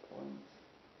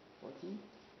 0.14,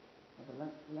 and the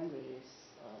language is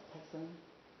Python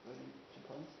version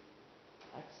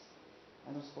 2.x,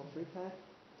 and also for FreeCAD,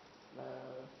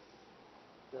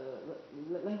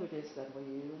 the languages that we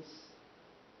use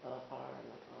are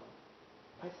like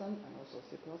Python and also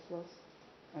C++,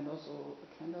 and also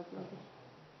kind of like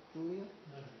Julia.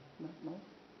 No?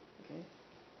 Okay.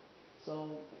 So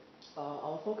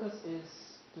our focus is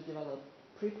to develop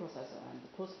preprocessor and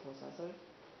postprocessor.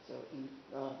 So in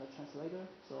the translator.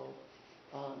 So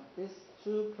these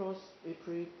two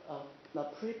the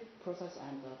preprocessor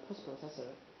and the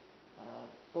postprocessor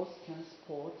both can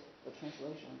support the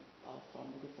translation from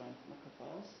the different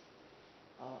macrofiles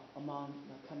among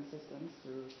the CAD systems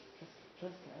through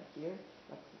TransCAD here.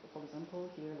 Like for example,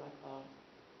 here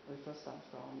we first start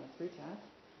from the FreeCAD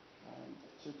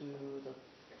to do the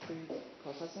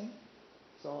pre-processing.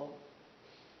 So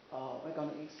we're going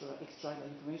to extract the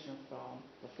information from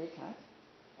the FreeCAD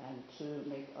and to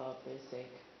make a basic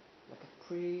like a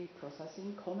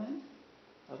pre-processing command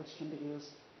which can be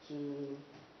used to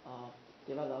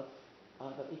develop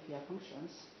the API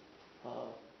functions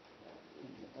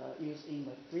used in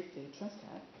the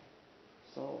TransCAD.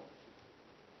 So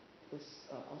this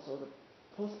also the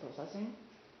post-processing,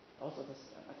 also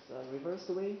the reverse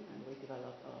way, and we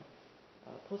develop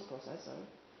a post-processor.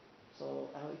 So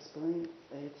I'll explain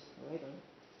it later.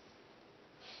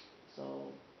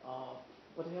 So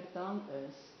what we have done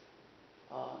is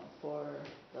for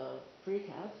the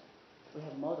FreeCAD, we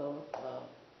have modeled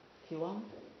P1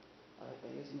 by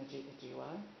using the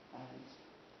GUI, and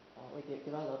we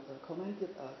developed a command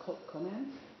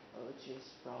which is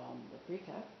from the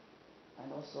FreeCAD,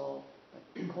 and also a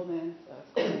command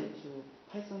to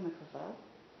Python macrofile.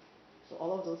 So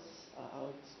all of those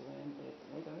I'll explain it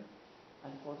later.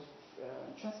 And for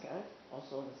TransCAD,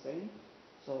 also the same.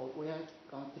 So we are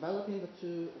developing the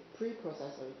two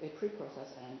preprocessor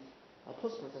and a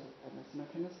postprocessor and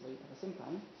simultaneously at the same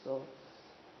time. So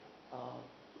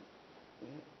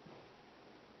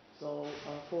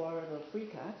for the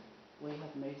FreeCAD, we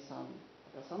have made some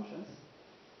assumptions.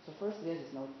 So first, there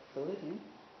is no filleting,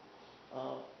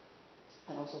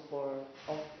 and also for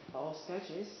all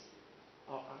sketches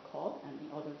are called, and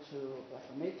in order to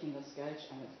making a sketch,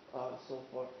 and so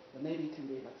for the naming can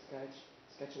be like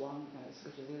sketch 1,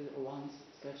 sketch 01,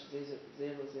 sketch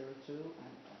 002,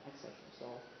 and etc. So,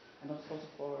 and also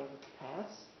for the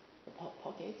paths, the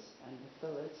pockets, and the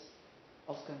fillets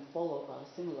also can follow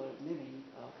similar naming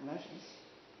conventions.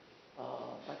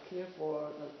 But here for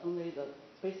only the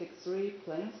basic 3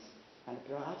 planes and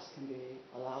graphs can be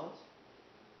allowed.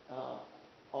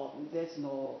 Or there's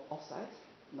no offset,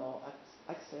 no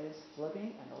axis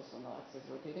flipping, and also no axis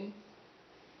rotating.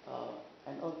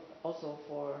 And also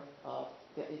for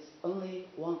there is only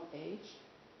one edge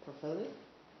per fillet,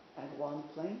 and one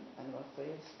plane, and one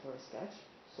face per sketch.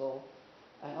 So,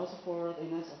 and also for the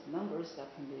index of numbers that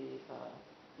can be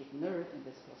ignored in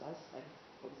this process, like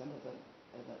for example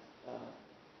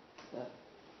the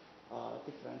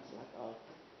different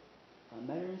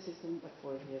measuring system, like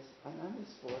for here is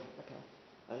for like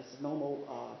it's a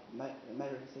normal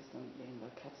measuring system in the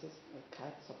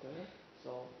CAD software.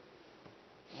 So,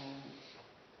 and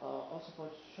also for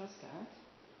TransCAD,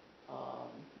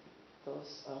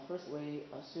 those first we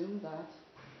assume that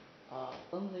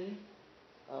only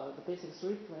the basic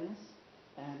 3 planes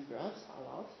and graphs are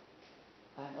allowed,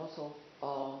 and also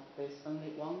there's only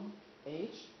one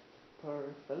edge per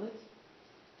fillet,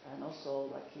 and also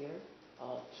like here,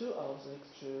 2 of the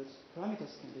extrude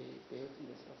parameters can be built in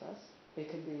this process. It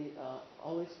can be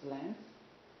always blend,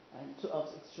 and 2 of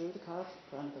the extrude cut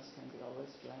parameters can be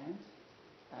always blend,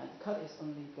 and cut is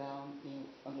only down in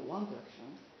only one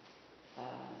direction,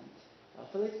 and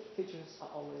fillet features are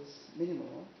always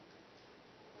minimal.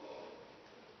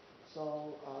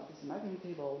 So this mapping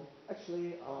table,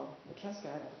 actually the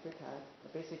TransCAD and the FreeCAD, the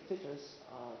basic features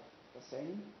are the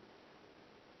same.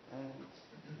 And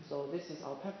so this is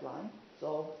our pipeline.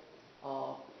 So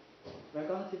we're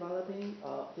going to develop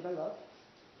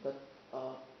the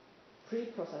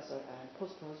preprocessor and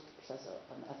postprocessor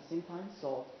at the same time.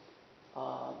 So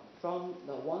from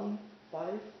the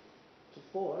 1.5 to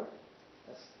 4,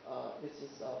 this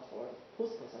is for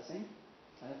post-processing,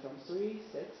 and from 3.6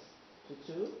 to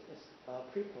 2 is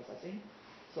pre-processing.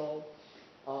 So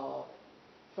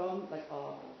from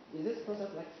in this process,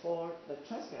 like for the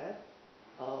TransCAD,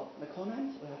 the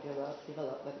comment we have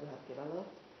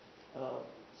developed.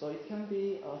 So it can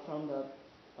be from the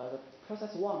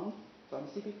process 1 from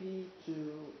CPP to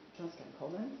TransCAD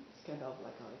comment. It's kind of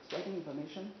like extracting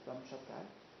information from TransCAD,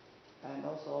 and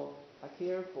also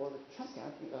here for the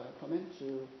TransCAD comment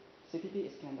to CPP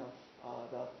is kind of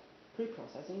the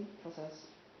pre-processing process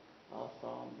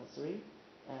from the 3,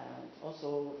 and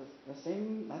also the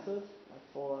same method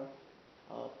for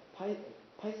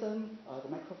Python, the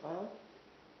macrofile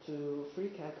to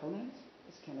FreeCAD comment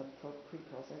is kind of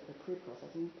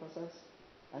pre-processing process,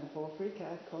 And for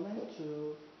FreeCAD command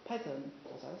to pattern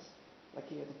process, like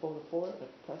here the folder 4,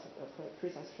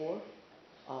 precise 4,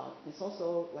 it's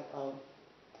also like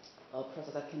a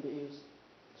process that can be used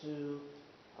to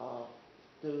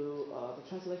do the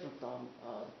translation from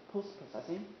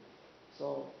post-processing.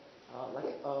 So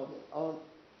our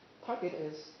target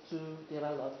is to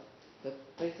develop the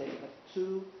basic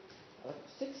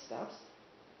 6 steps.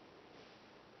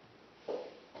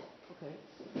 Okay.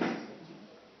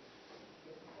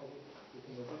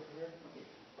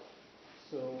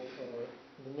 So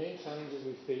the main challenges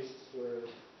we faced were,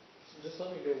 just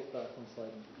let me go back one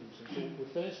slide. So we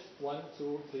finished 1,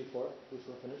 2, 3, 4, which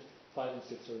were finished. 5 and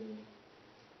 6 are remaining.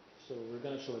 So we're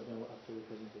going to show it now after the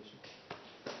presentation.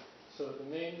 So the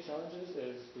main challenges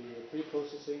is the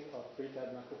pre-processing of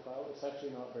FreeCAD macro file. It's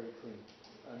actually not very clean.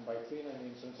 And by clean, I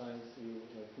mean sometimes you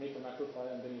make a macro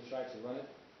file and then you try to run it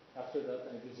after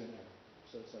that and it gives you an error.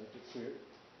 So it's weird.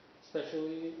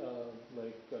 Especially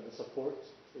the support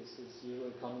is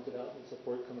usually commented out in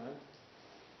support command.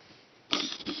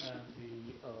 And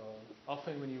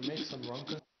often when you make some wrong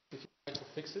code, if you try to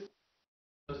fix it,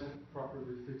 doesn't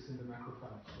properly fix in the macro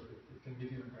file, so it can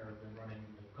give you an error when running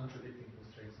contradicting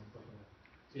constraints and stuff like that.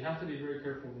 So you have to be very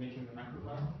careful making the macro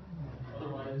file.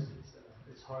 Otherwise,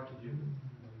 it's hard to do.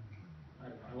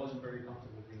 I wasn't very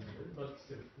comfortable doing it, but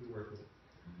still, we work with it.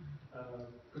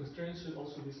 Constraints should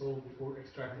also be solved before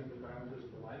extracting the parameters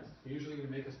of the lines. So usually we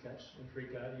make a sketch in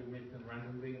FreeCAD, you make them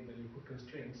randomly, and then you put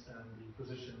constraints, and the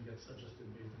position gets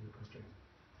adjusted based on the constraints.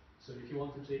 So if you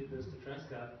want to take this to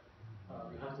TransCAD,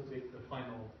 you have to take the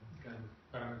final kind of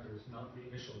parameters, not the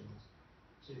initial ones.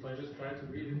 So if I just try to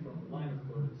read it from the line of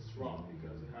code, it's wrong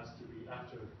because it has to be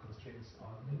after the constraints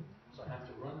are made. So I have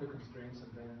to run the constraints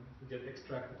and then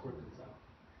extract the coordinates out.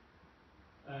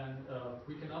 And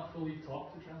we cannot fully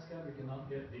talk to TransCAD, we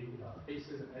cannot get the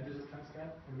faces and edges of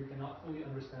TransCAD, and we cannot fully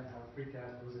understand how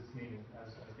FreeCAD does its meaning,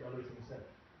 as the other thing said.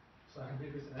 So I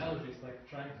made this analogy, it's like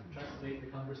trying to translate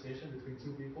the conversation between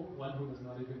two people, one who does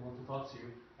not even want to talk to you,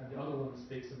 and the other one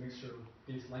speaks a mixture of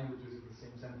these languages in the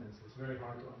same sentence. It's very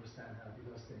hard to understand how he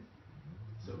does things.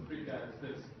 So FreeCAD is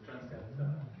this, TransCAD is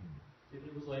that.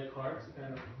 It was like hard to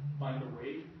kind of find a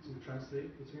way to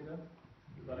translate between them,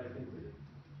 but I think we did.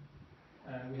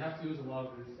 And we have to use a lot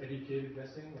of this educated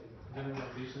guessing, like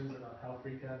generalizations about how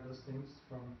FreeCAD does things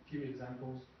from few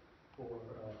examples or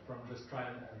from just trial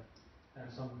and error,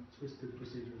 and some twisted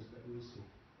procedures that we will see.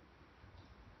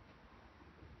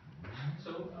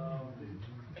 So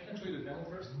I can show you the demo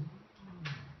first.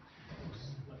 Oops,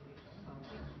 let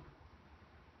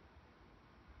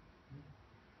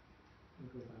me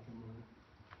go back a moment.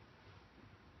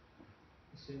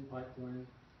 The same pipeline.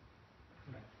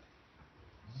 Okay.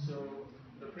 So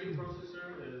the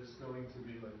pre-processor is going to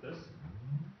be like this.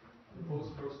 The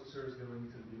post-processor is going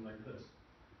to be like this.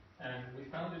 And we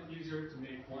found it easier to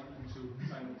make 1 and 2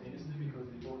 simultaneously because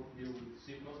they both deal with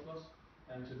C++,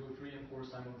 and to do 3 and 4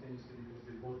 simultaneously because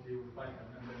they both deal with Python,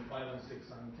 and then 5 and 6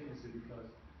 simultaneously because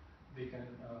they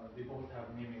both have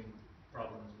naming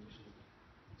problems and issues.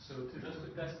 So to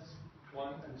test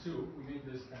 1 and 2, we made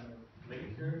this kind of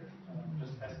link here,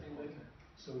 just testing link.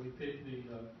 So we take the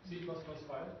C++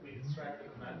 file, we extract the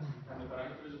commands and the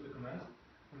parameters of the commands,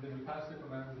 and then we pass the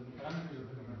commands and the parameters of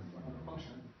the commands to another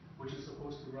function, which is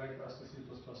supposed to write us the C++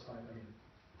 file again.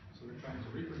 So we're trying to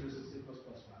reproduce the C++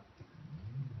 file.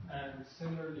 And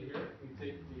similarly here, we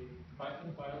take the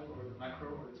Python file or the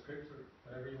macro or the script or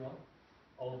whatever you want.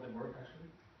 All of them work actually.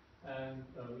 And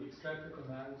we extract the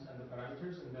commands and the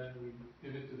parameters, and then we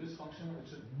give it to this function, and it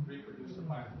should reproduce the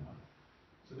Python file.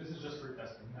 So this is just for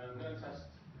testing. I'm going to test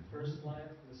the first line,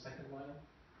 the second line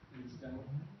in this demo.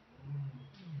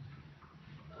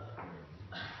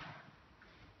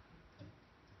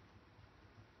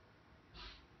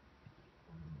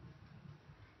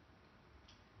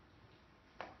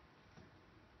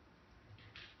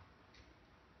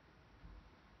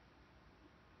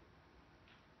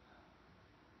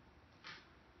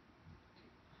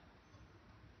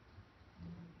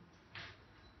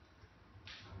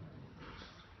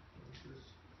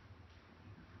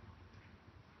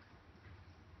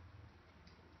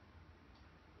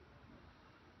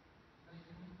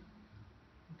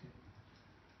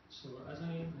 So as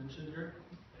I mentioned here,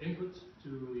 the input to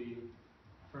the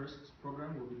first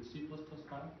program will be the C++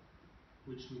 file,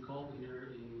 which we call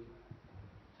here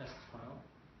a test file.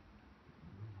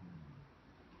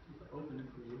 If I open it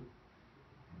for you,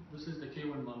 this is the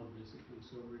K1 model basically.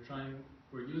 So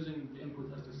we're using the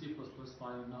input as the C++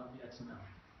 file, not the XML.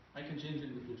 I can change it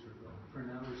in the future, but for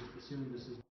now we're just assuming this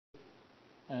is.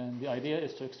 And the idea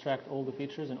is to extract all the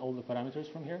features and all the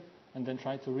parameters from here, and then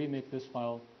try to remake this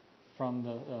file from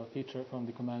the feature, from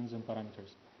the commands and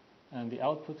parameters. And the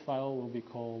output file will be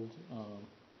called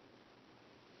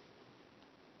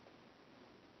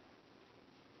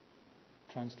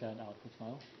TransCAD output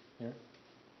file here.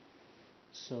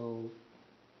 So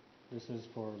this is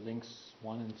for links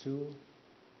 1 and 2.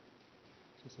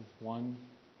 This is 1,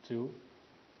 2.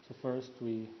 So first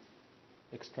we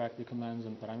extract the commands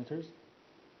and parameters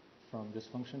from this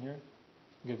function here,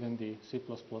 given the C++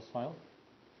 file,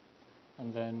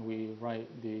 and then we write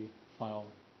the file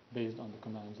based on the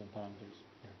commands and parameters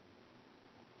here.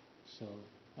 So,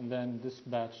 and then this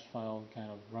batch file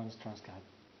kind of runs TransCAD.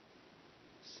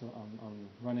 So I'm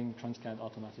running TransCAD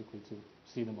automatically to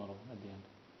see the model at the end.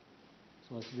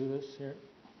 So let's do this here.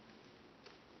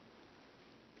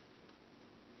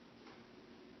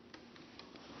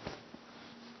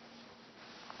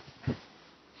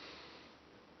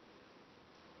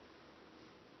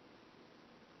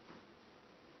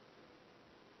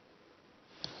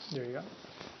 There you go.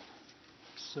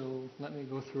 So let me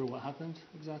go through what happened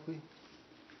exactly.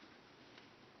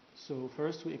 So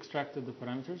first we extracted the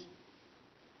parameters.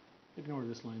 Ignore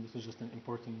this line, this is just an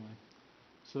importing line.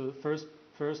 So the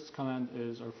first command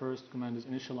is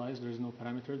initialize, there is no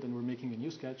parameter, then we're making a new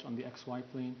sketch on the XY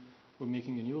plane. We're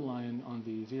making a new line on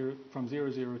the from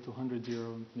 0, 0 to 100,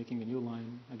 0, making a new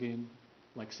line, again,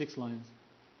 like 6 lines,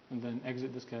 and then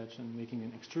exit the sketch and making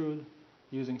an extrude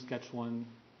using sketch 1,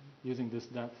 using this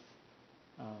depth.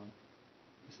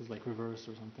 This is like reverse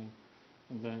or something.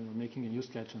 And then we're making a new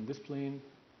sketch on this plane.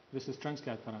 This is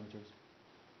TransCAD parameters.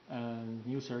 And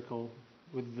new circle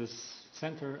with this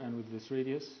center and with this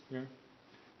radius here.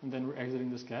 And then we're exiting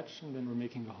the sketch, and then we're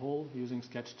making a hole using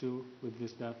sketch 2 with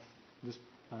this depth, this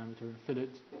parameter, fillet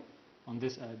on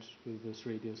this edge with this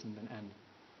radius, and then end.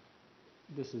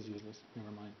 This is useless,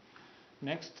 never mind.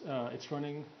 Next, it's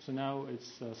running, so now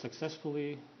it's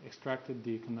successfully extracted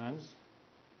the commands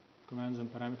and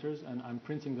parameters, and I'm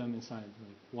printing them inside.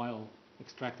 Like, while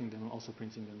extracting them, I'm also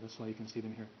printing them. That's why you can see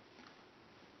them here.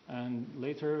 And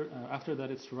later, after that,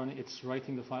 it's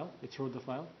writing the file. It wrote the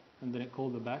file, and then it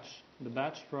called the batch. The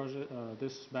batch project,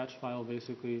 this batch file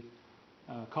basically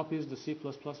copies the C++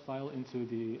 file into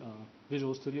the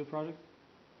Visual Studio project.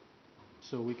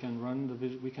 So we can run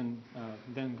the we can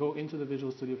then go into the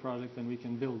Visual Studio project and we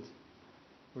can build.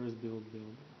 Where is build?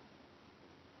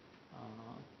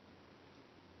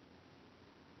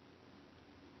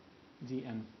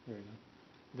 DN. There we go.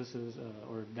 This is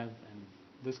or dev n.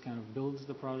 This kind of builds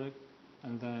the project,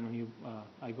 and then when you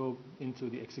I go into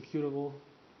the executable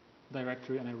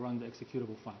directory and I run the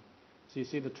executable file. So you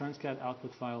see the TransCAD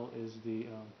output file is the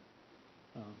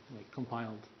like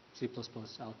compiled C++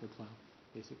 output file,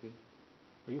 basically.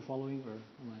 Are you following, or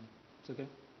am I? It's okay?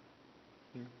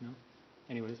 Here? No?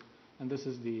 Anyways, and this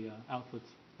is the output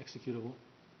executable.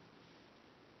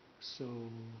 So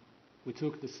we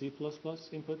took the C++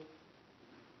 input,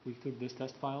 we took this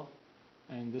test file,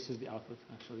 and this is the output,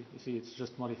 actually. You see, it's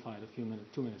just modified a 2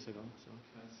 minutes ago. So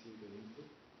Can I see the input?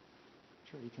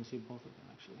 sure, you can see both of them,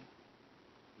 actually.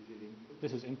 Is it input?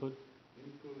 This is input.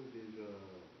 Input is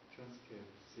TransCAD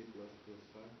C++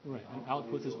 file. Right, and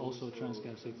output is also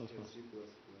TransCAD C++. C++.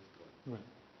 Right.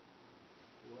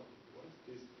 What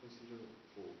is this procedure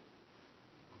for?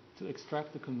 To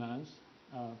extract the commands,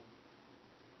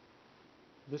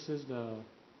 this is the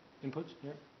input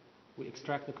here. We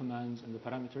extract the commands and the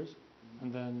parameters,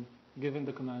 and then given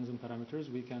the commands and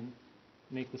parameters, we can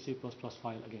make the C++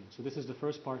 file again. So this is the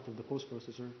first part of the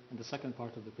post-processor and the second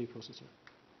part of the pre-processor.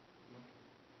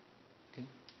 Okay.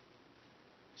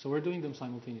 So we're doing them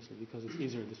simultaneously because it's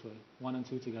easier this way. 1 and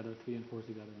 2 together, 3 and 4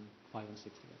 together, and 5 and 6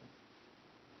 together.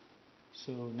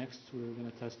 So next we're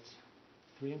going to test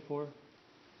 3 and 4.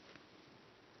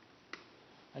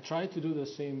 I tried to do the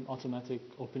same automatic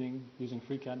opening using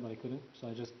FreeCAD, but I couldn't. So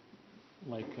I just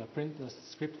print the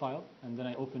script file, and then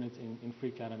I open it in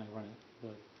FreeCAD and I run it.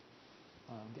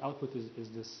 The output is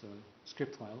this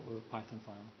script file or Python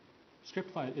file.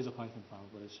 Script file is a Python file,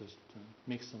 but it's just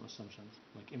makes some assumptions,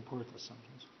 like import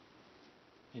assumptions.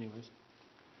 Anyways,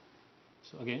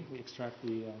 so again, we extract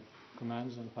the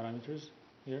commands and parameters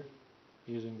here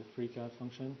using the FreeCAD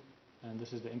function, and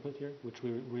this is the input here, which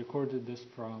we recorded this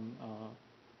from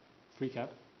FreeCAD.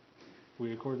 We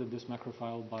recorded this macro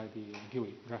file by the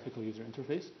GUI, graphical user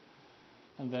interface,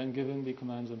 and then given the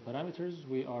commands and parameters,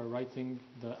 we are writing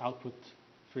the output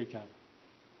FreeCAD.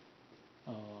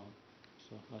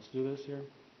 So let's do this here.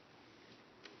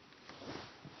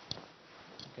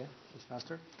 Okay, it's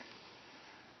faster.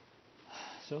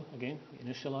 So again, we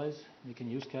initialize, we can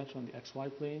use sketch on the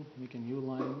XY plane, make a new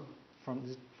line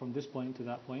from this point to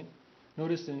that point.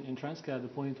 Notice in TransCAD the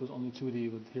point was only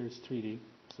 2D, but here it's 3D.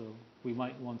 So we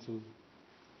might want to,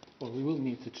 or we will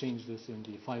need to change this in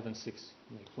the 5 and 6.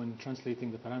 Like when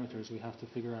translating the parameters, we have to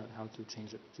figure out how to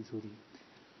change it to 2D.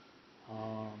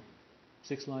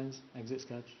 6 lines, exit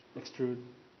sketch, extrude,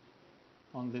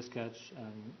 on this sketch,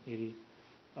 and 80.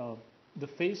 The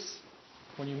face,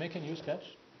 when you make a new sketch,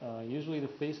 usually the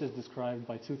face is described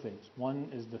by 2 things. One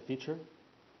is the feature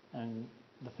and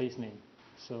the face name.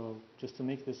 So just to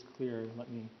make this clear, let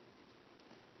me...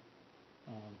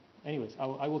 anyways,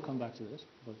 I will come back to this,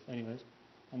 but anyways.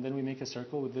 And then we make a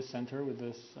circle with this center, with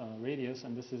this radius,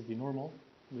 and this is the normal.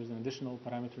 There's an additional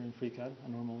parameter in FreeCAD, a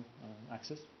normal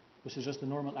axis, which is just the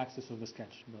normal axis of the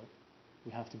sketch, but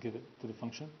we have to give it to the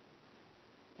function.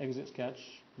 Exit sketch,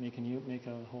 make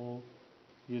a hole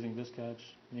using this sketch,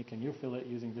 make a new fillet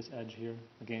using this edge here.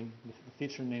 Again, the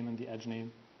feature name and the edge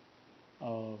name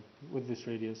with this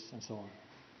radius and so on.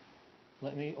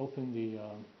 Let me open the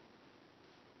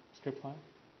script file.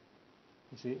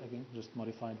 You see, again, just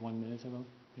modified 1 minute ago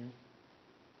here.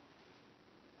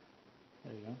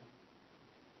 There you go.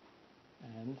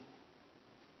 And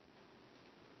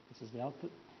this is the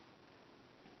output.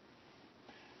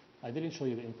 I didn't show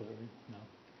you the input, right? No.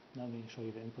 Let me show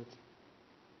you the input.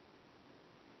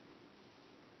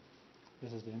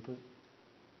 This is the input.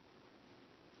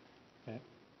 Okay.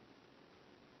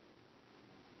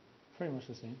 Pretty much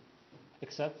the same,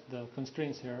 except the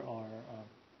constraints here are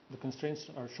the constraints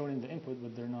are shown in the input,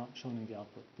 but they're not shown in the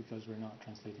output because we're not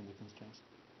translating the constraints.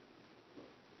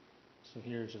 So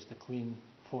here is just a clean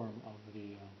form of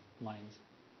the lines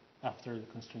after the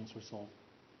constraints were solved.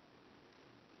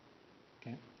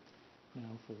 Okay. Now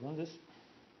if we run this,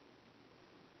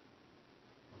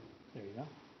 there you go.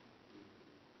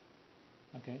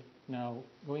 Okay. Now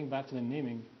going back to the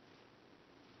naming,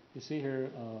 you see here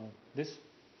this,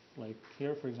 like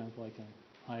here for example, I can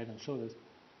hide and show this.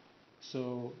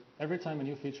 So every time a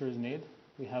new feature is made,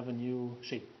 we have a new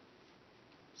shape.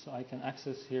 So I can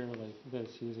access here like this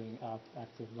using app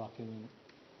active document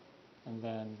and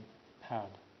then pad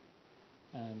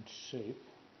and shape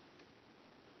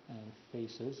and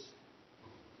faces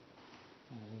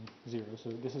and 0. So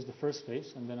this is the first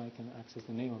face, and then I can access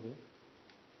the name of it.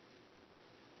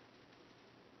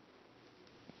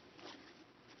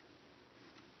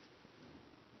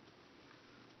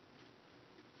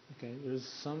 Okay, there's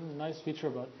some nice feature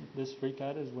about this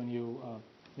FreeCAD is when you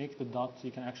make the dots,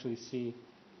 you can actually see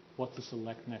what to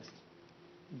select next.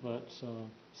 But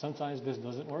sometimes this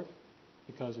doesn't work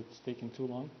because it's taking too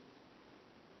long.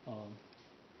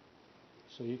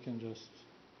 So you can just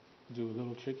do a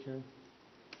little trick here,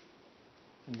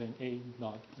 and then a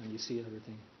dot, and you see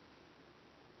everything.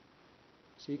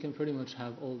 So you can pretty much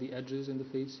have all the edges in the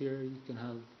face here. You can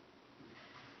have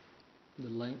the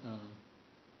length.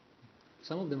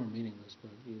 Some of them are meaningless,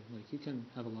 but you can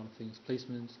have a lot of things,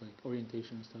 placements, like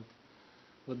orientation and stuff.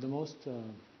 But the most,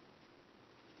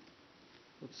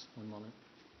 oops, one moment.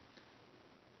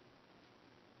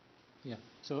 Yeah.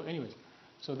 So anyways,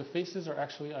 so the faces are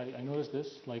actually, I noticed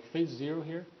this, like face 0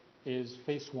 here is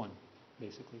face 1,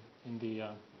 basically in the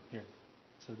here.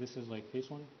 So this is like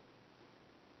face 1.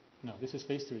 No, this is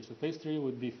face 3. So face 3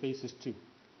 would be faces 2.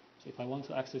 So if I want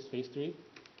to access face 3,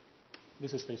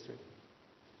 this is face 3.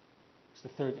 It's the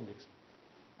third index.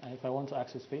 And if I want to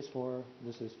access face 4,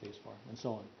 this is face 4, and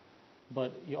so on.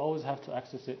 But you always have to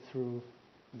access it through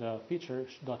the feature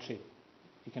 .shape.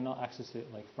 You cannot access it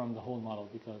like from the whole model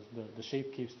because the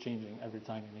shape keeps changing every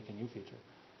time you make a new feature.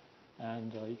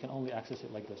 And you can only access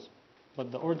it like this.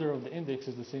 But the order of the index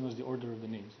is the same as the order of the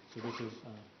names. So this is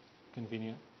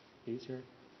convenient piece here.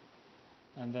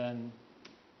 And then,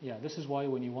 yeah, this is why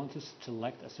when you want to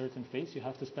select a certain face, you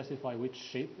have to specify which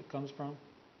shape it comes from,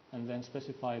 and then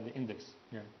specify the index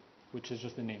here, which is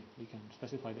just the name. You can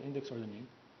specify the index or the name.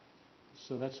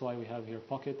 So that's why we have here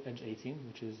pocket edge 18,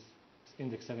 which is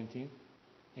index 17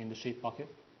 in the shape pocket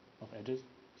of edges.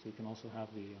 So you can also have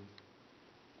the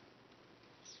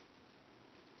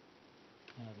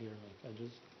here like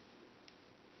edges,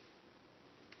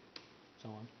 so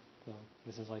on. So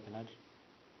this is like an edge.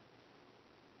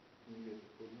 Can you get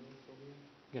coordinates over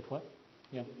here? Get what?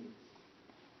 Yeah.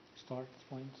 Start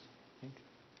points, I think.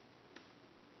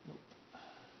 Nope.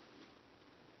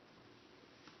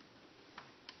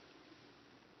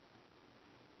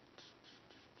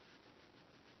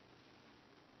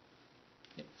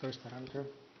 Yeah, first parameter.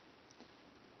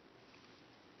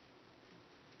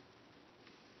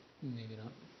 Maybe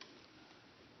not.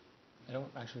 I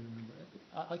don't actually remember it.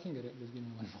 I can get it. Just give me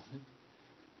one moment.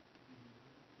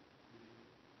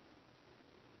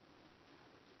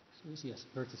 So yes,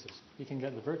 vertices. You can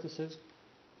get the vertices,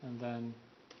 and then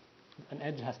an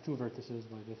edge has 2 vertices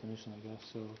by definition, I guess.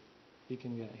 So you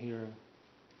can get here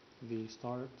the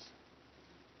start,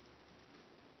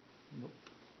 nope,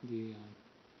 the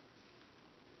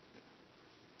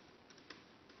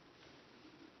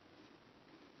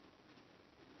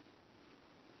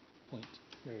point.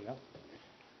 There you go.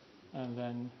 And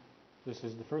then this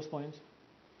is the first point.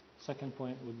 Second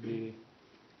point would be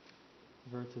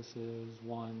vertices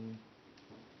 1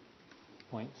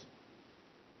 point.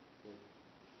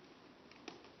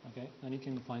 Okay, and you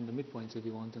can find the midpoints if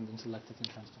you want and then select it in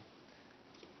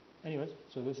TransCAD. Anyways,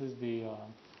 so this is the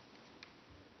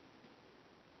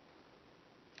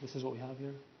this is what we have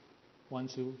here. 1,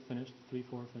 2 finished, 3,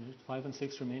 4 finished, 5 and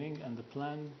 6 remaining, and the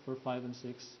plan for 5 and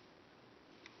 6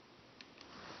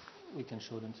 we can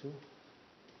show them too.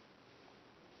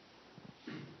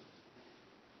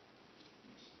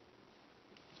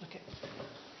 Okay.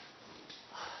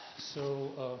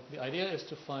 So the idea is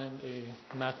to find a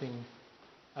mapping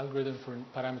algorithm for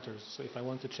parameters. So if I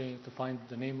want to find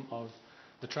the name of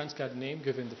the TransCAD name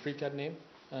given the FreeCAD name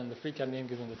and the FreeCAD name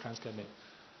given the TransCAD name.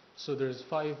 So there's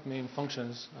 5 main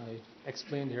functions I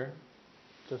explained here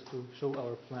just to show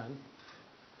our plan.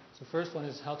 So first one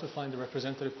is how to find the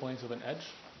representative points of an edge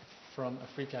from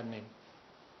a FreeCAD name.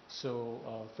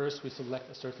 So first we select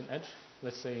a certain edge,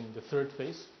 let's say in the third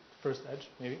face, first edge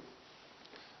maybe,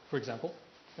 for example,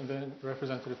 and then the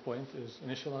representative point is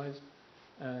initialized,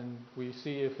 and we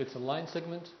see if it's a line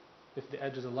segment. If the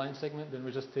edge is a line segment, then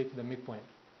we just take the midpoint.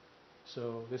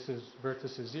 So this is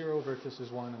vertices 0,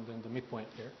 vertices 1, and then the midpoint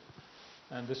here,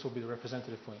 and this will be the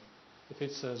representative point. If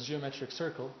it's a geometric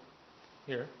circle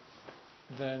here,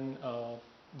 then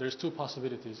there's 2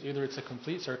 possibilities. Either it's a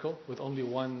complete circle with only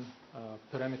 1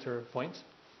 parameter point,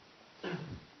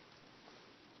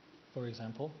 for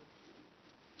example.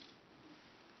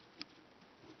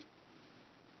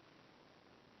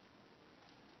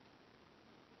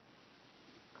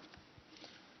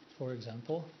 For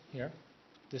example, here,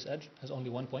 this edge has only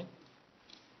 1 point.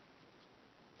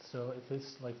 So if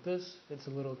it's like this, it's a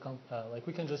little, like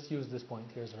we can just use this point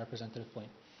here as a representative point.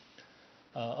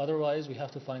 Otherwise, we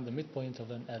have to find the midpoint of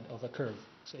a curve.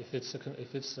 So if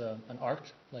it's an arc,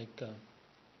 like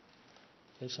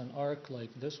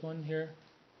this one here,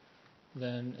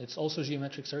 then it's also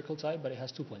geometric circle type, but it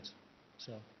has 2 points.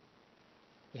 So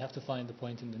we have to find the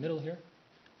point in the middle here,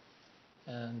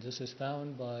 and this is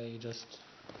found by just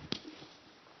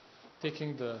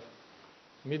taking the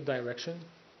mid direction,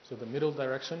 so the middle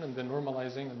direction, and then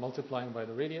normalizing and multiplying by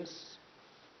the radius.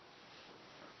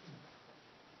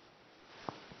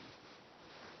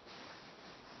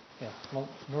 Yeah,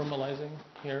 normalizing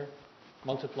here,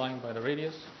 multiplying by the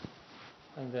radius,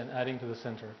 and then adding to the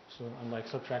center. So I'm like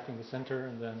subtracting the center,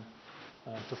 and then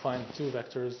to find 2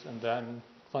 vectors, and then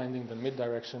finding the mid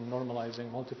direction, normalizing,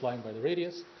 multiplying by the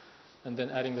radius, and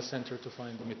then adding the center to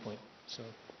find the midpoint. So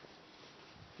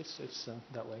it's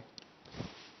that way.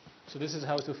 So this is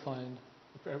how to find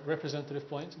a representative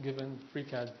point given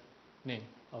FreeCAD name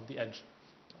of the edge.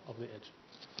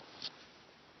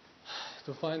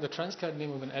 To find the TransCAD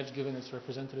name of an edge given its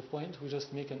representative point, we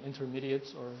just make an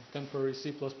intermediate or temporary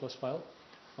C++ file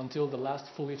until the last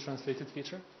fully translated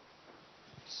feature.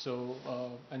 So,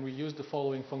 and we use the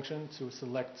following function to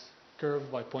select curve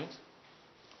by point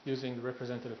using the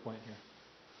representative point here.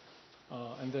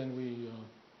 And then we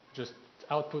just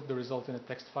output the result in a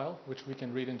text file, which we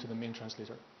can read into the main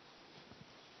translator.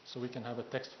 So we can have a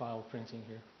text file printing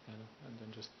here, and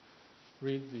then just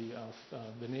read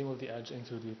the name of the edge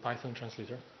into the Python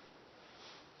translator.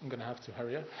 I'm going to have to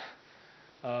hurry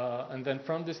up. And then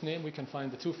from this name, we can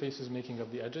find the 2 faces making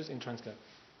up the edges in TransCAD,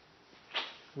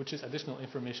 which is additional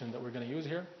information that we're going to use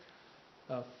here.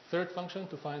 Third function,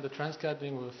 to find the TransCAD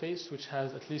name of a face which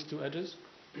has at least 2 edges,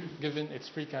 given its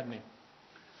FreeCAD name.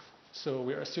 So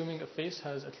we're assuming a face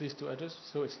has at least 2 edges,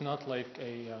 so it's not like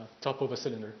a top of a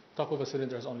cylinder. Top of a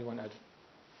cylinder has only 1 edge.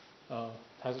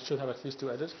 It should have at least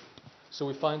 2 edges. So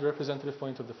we find the representative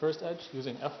point of the first edge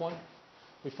using F1.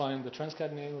 We find the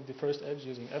TransCAD name of the first edge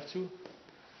using F2.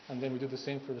 And then we do the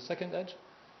same for the second edge.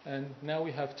 And now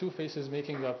we have 2 faces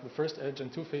making up the first edge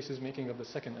and 2 faces making up the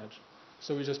second edge.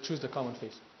 So we just choose the common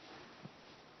face.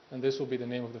 And this will be the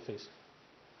name of the face.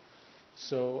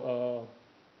 So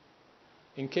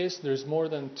in case there's more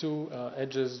than 2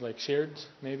 edges like shared,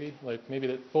 maybe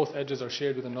that both edges are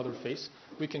shared with another face,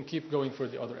 we can keep going for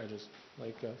the other edges,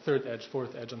 like third edge,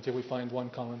 fourth edge, until we find one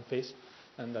common face,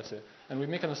 and that's it. And we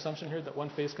make an assumption here that one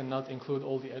face cannot include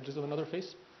all the edges of another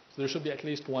face, so there should be at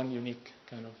least one unique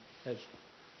kind of edge.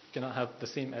 You cannot have the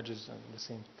same edges and the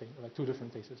same thing, like 2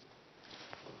 different faces.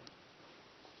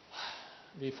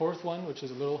 The fourth one, which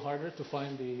is a little harder, to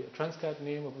find the TransCAD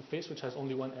name of a face which has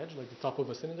only 1 edge, like the top of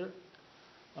a cylinder.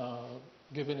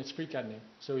 given its FreeCAD name.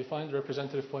 So we find the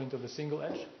representative point of the single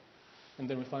edge, and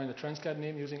then we find the TransCAD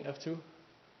name using F2,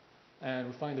 and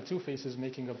we find the two faces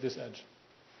making up this edge.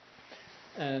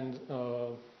 And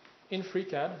in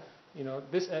FreeCAD,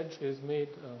 this edge is made,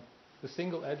 the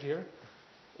single edge here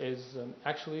is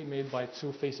actually made by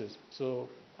two faces. So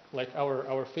like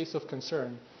our face of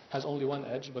concern has only one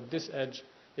edge, but this edge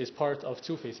is part of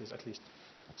two faces at least.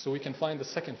 So we can find the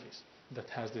second face that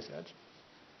has this edge.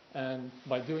 And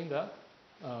by doing that,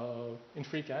 in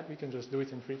FreeCAD, we can just do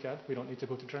it in FreeCAD. We don't need to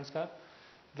go to TransCAD.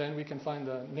 Then we can find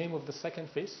the name of the second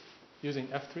face using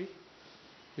F3,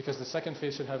 because the second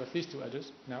face should have at least two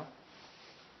edges now.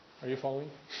 Are you following?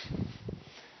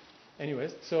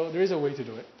 Anyways, so there is a way to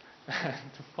do it.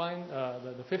 To find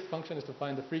the fifth function is to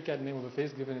find the FreeCAD name of a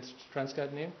face given its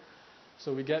TransCAD name.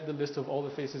 So we get the list of all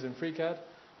the faces in FreeCAD,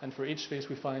 and for each face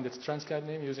we find its TransCAD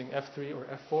name using F3 or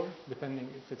F4, depending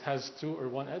if it has two or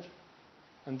one edge.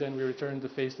 And then we return the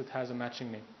face that has a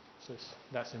matching name. So it's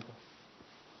that simple.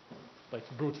 Like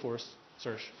brute force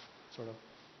search, sort of.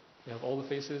 We have all the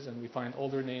faces and we find all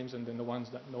their names, and then the one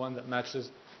that matches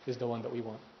is the one that we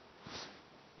want.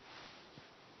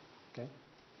 Okay.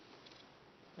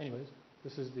 Anyways,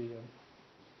 this is the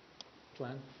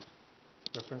plan,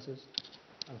 references.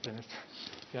 I'm finished.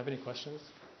 If you have any questions,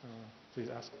 please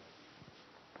ask.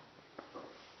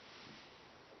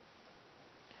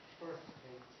 First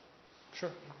page. Sure.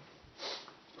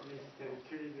 Is the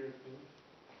clear page?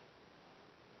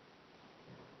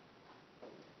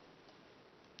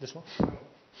 This one? No.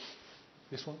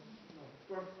 This one?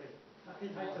 No. First page.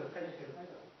 Title.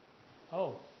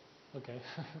 Oh, okay.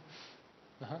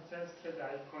 TransCAD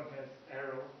icon has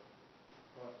arrow,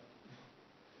 but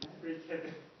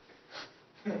FreeCAD.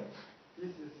 This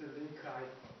is a link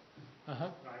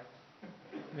icon, right?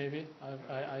 Maybe.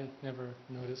 I never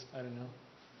noticed. I don't know.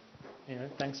 Anyway,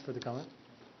 thanks for the comment.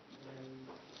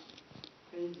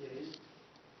 Page 8.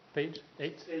 Page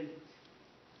 8? 8.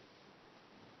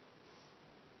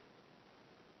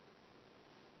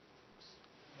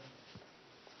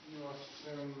 You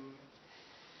assume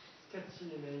sketch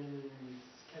name is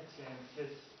sketch and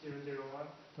sketch 001,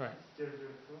 Right.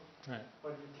 002, Right.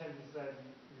 but you can decide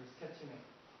your sketch name.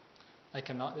 I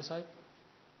cannot decide?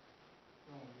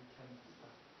 No, you can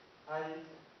decide.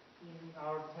 In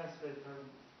our translator,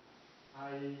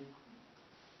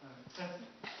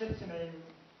 sketch name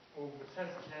of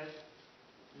TransCAD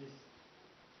is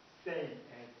same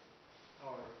as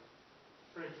our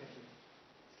FreeCAD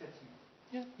sketch name.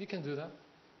 Yeah, you can do that.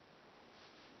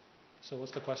 So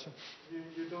what's the question?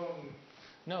 You don't.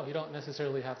 No, you don't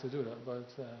necessarily have to do that, but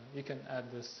you can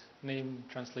add this name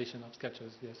translation of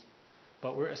sketches, yes.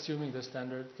 But we're assuming the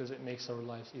standard because it makes our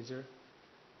lives easier.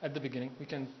 At the beginning, we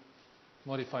can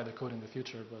modify the code in the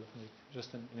future, but like,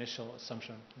 just an initial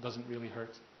assumption doesn't really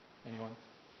hurt anyone,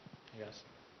 I guess.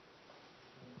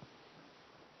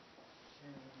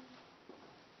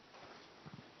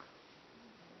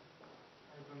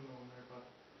 I don't know, but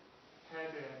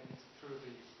head and extrude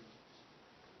is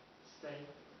same.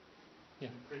 Yeah,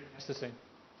 it's the same.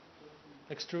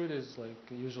 Extrude is like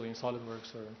usually in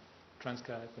SolidWorks or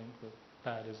TransCAD, I think, but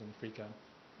pad is in FreeCAD.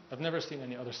 I've never seen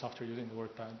any other software using the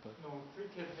word pad, but no,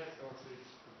 FreeCAD has also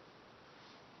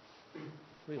extrude.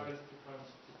 really, What is the difference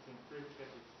between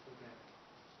FreeCAD extrude and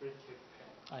FreeCAD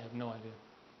pad? I have no idea.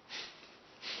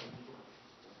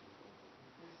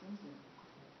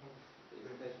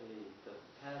 Especially the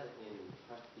pad in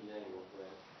part design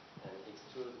workbench and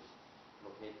extrude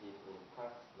located in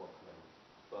part workbench.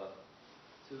 But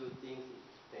two things is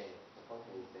same, the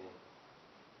function is same.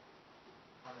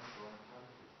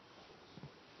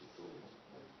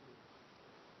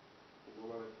 The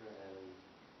numerator and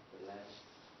the lattice.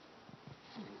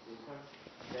 In part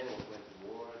design workbench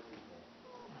more detail.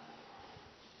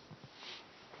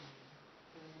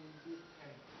 Page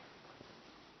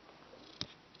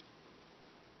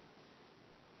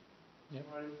 10. Yep.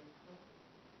 Why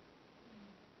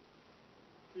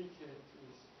FreeCAD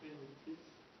is free with this?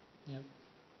 Yep.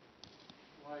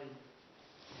 Why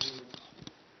you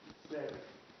said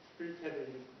FreeCAD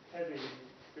is heavy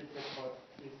FreeCAD, but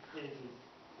this page is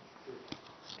extrude?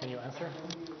 Can you answer? And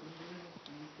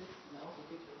also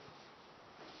features.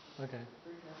 Okay.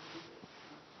 FreeCAD features.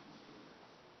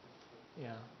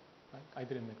 Yeah, I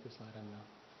didn't make this slide. I don't know.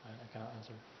 I cannot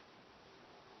answer.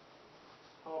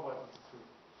 How about extrude?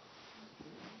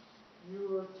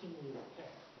 Your team is 10.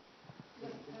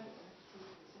 Yes, pad and extrude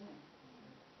is the same.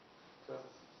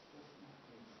 Just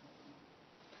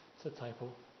It's a typo.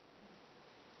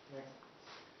 next.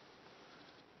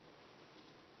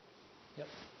 Yep.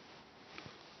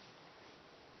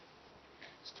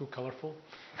 It's too colorful.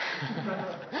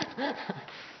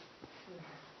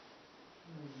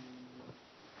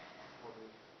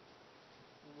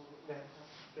 네,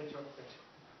 되죠.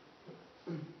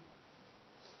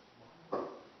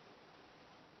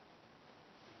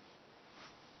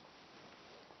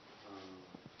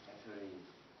 Actually,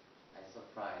 I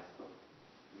surprised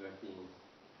your things.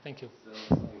 Thank you. So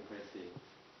impressive.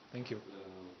 Thank you.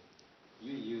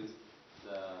 You used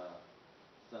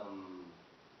some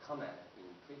comment in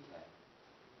FreeCAD.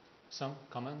 Some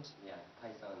comments? Yeah,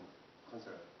 Python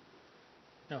console.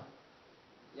 No.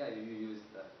 Yeah, you use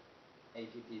the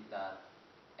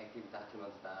app.active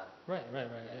documents dot. Right. Yeah,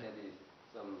 Yeah. that is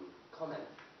some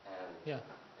comments and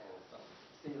some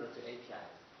similar to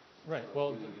APIs. Right. So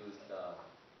Well. you use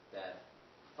that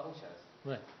functions.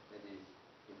 Right. That is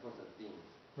important thing.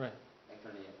 Right.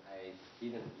 Actually, I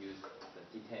didn't use the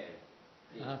detailed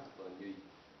things when you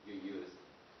use.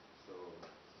 So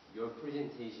your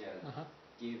presentation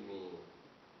gave me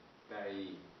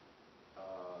very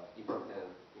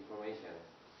important information.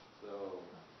 So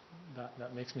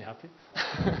that makes me happy.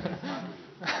 I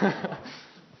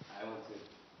want to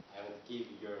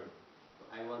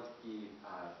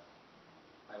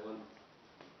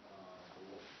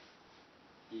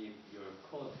give your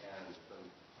code and some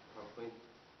PowerPoint.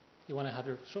 You want to have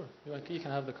your sure. You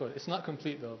can have the code. It's not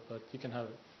complete though, but you can have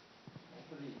it.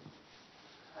 Actually,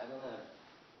 I don't have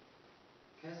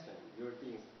question. Your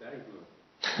thing is very good.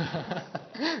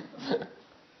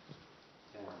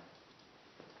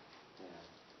 Yeah.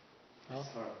 Well,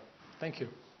 Sorry. thank you,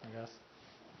 I guess.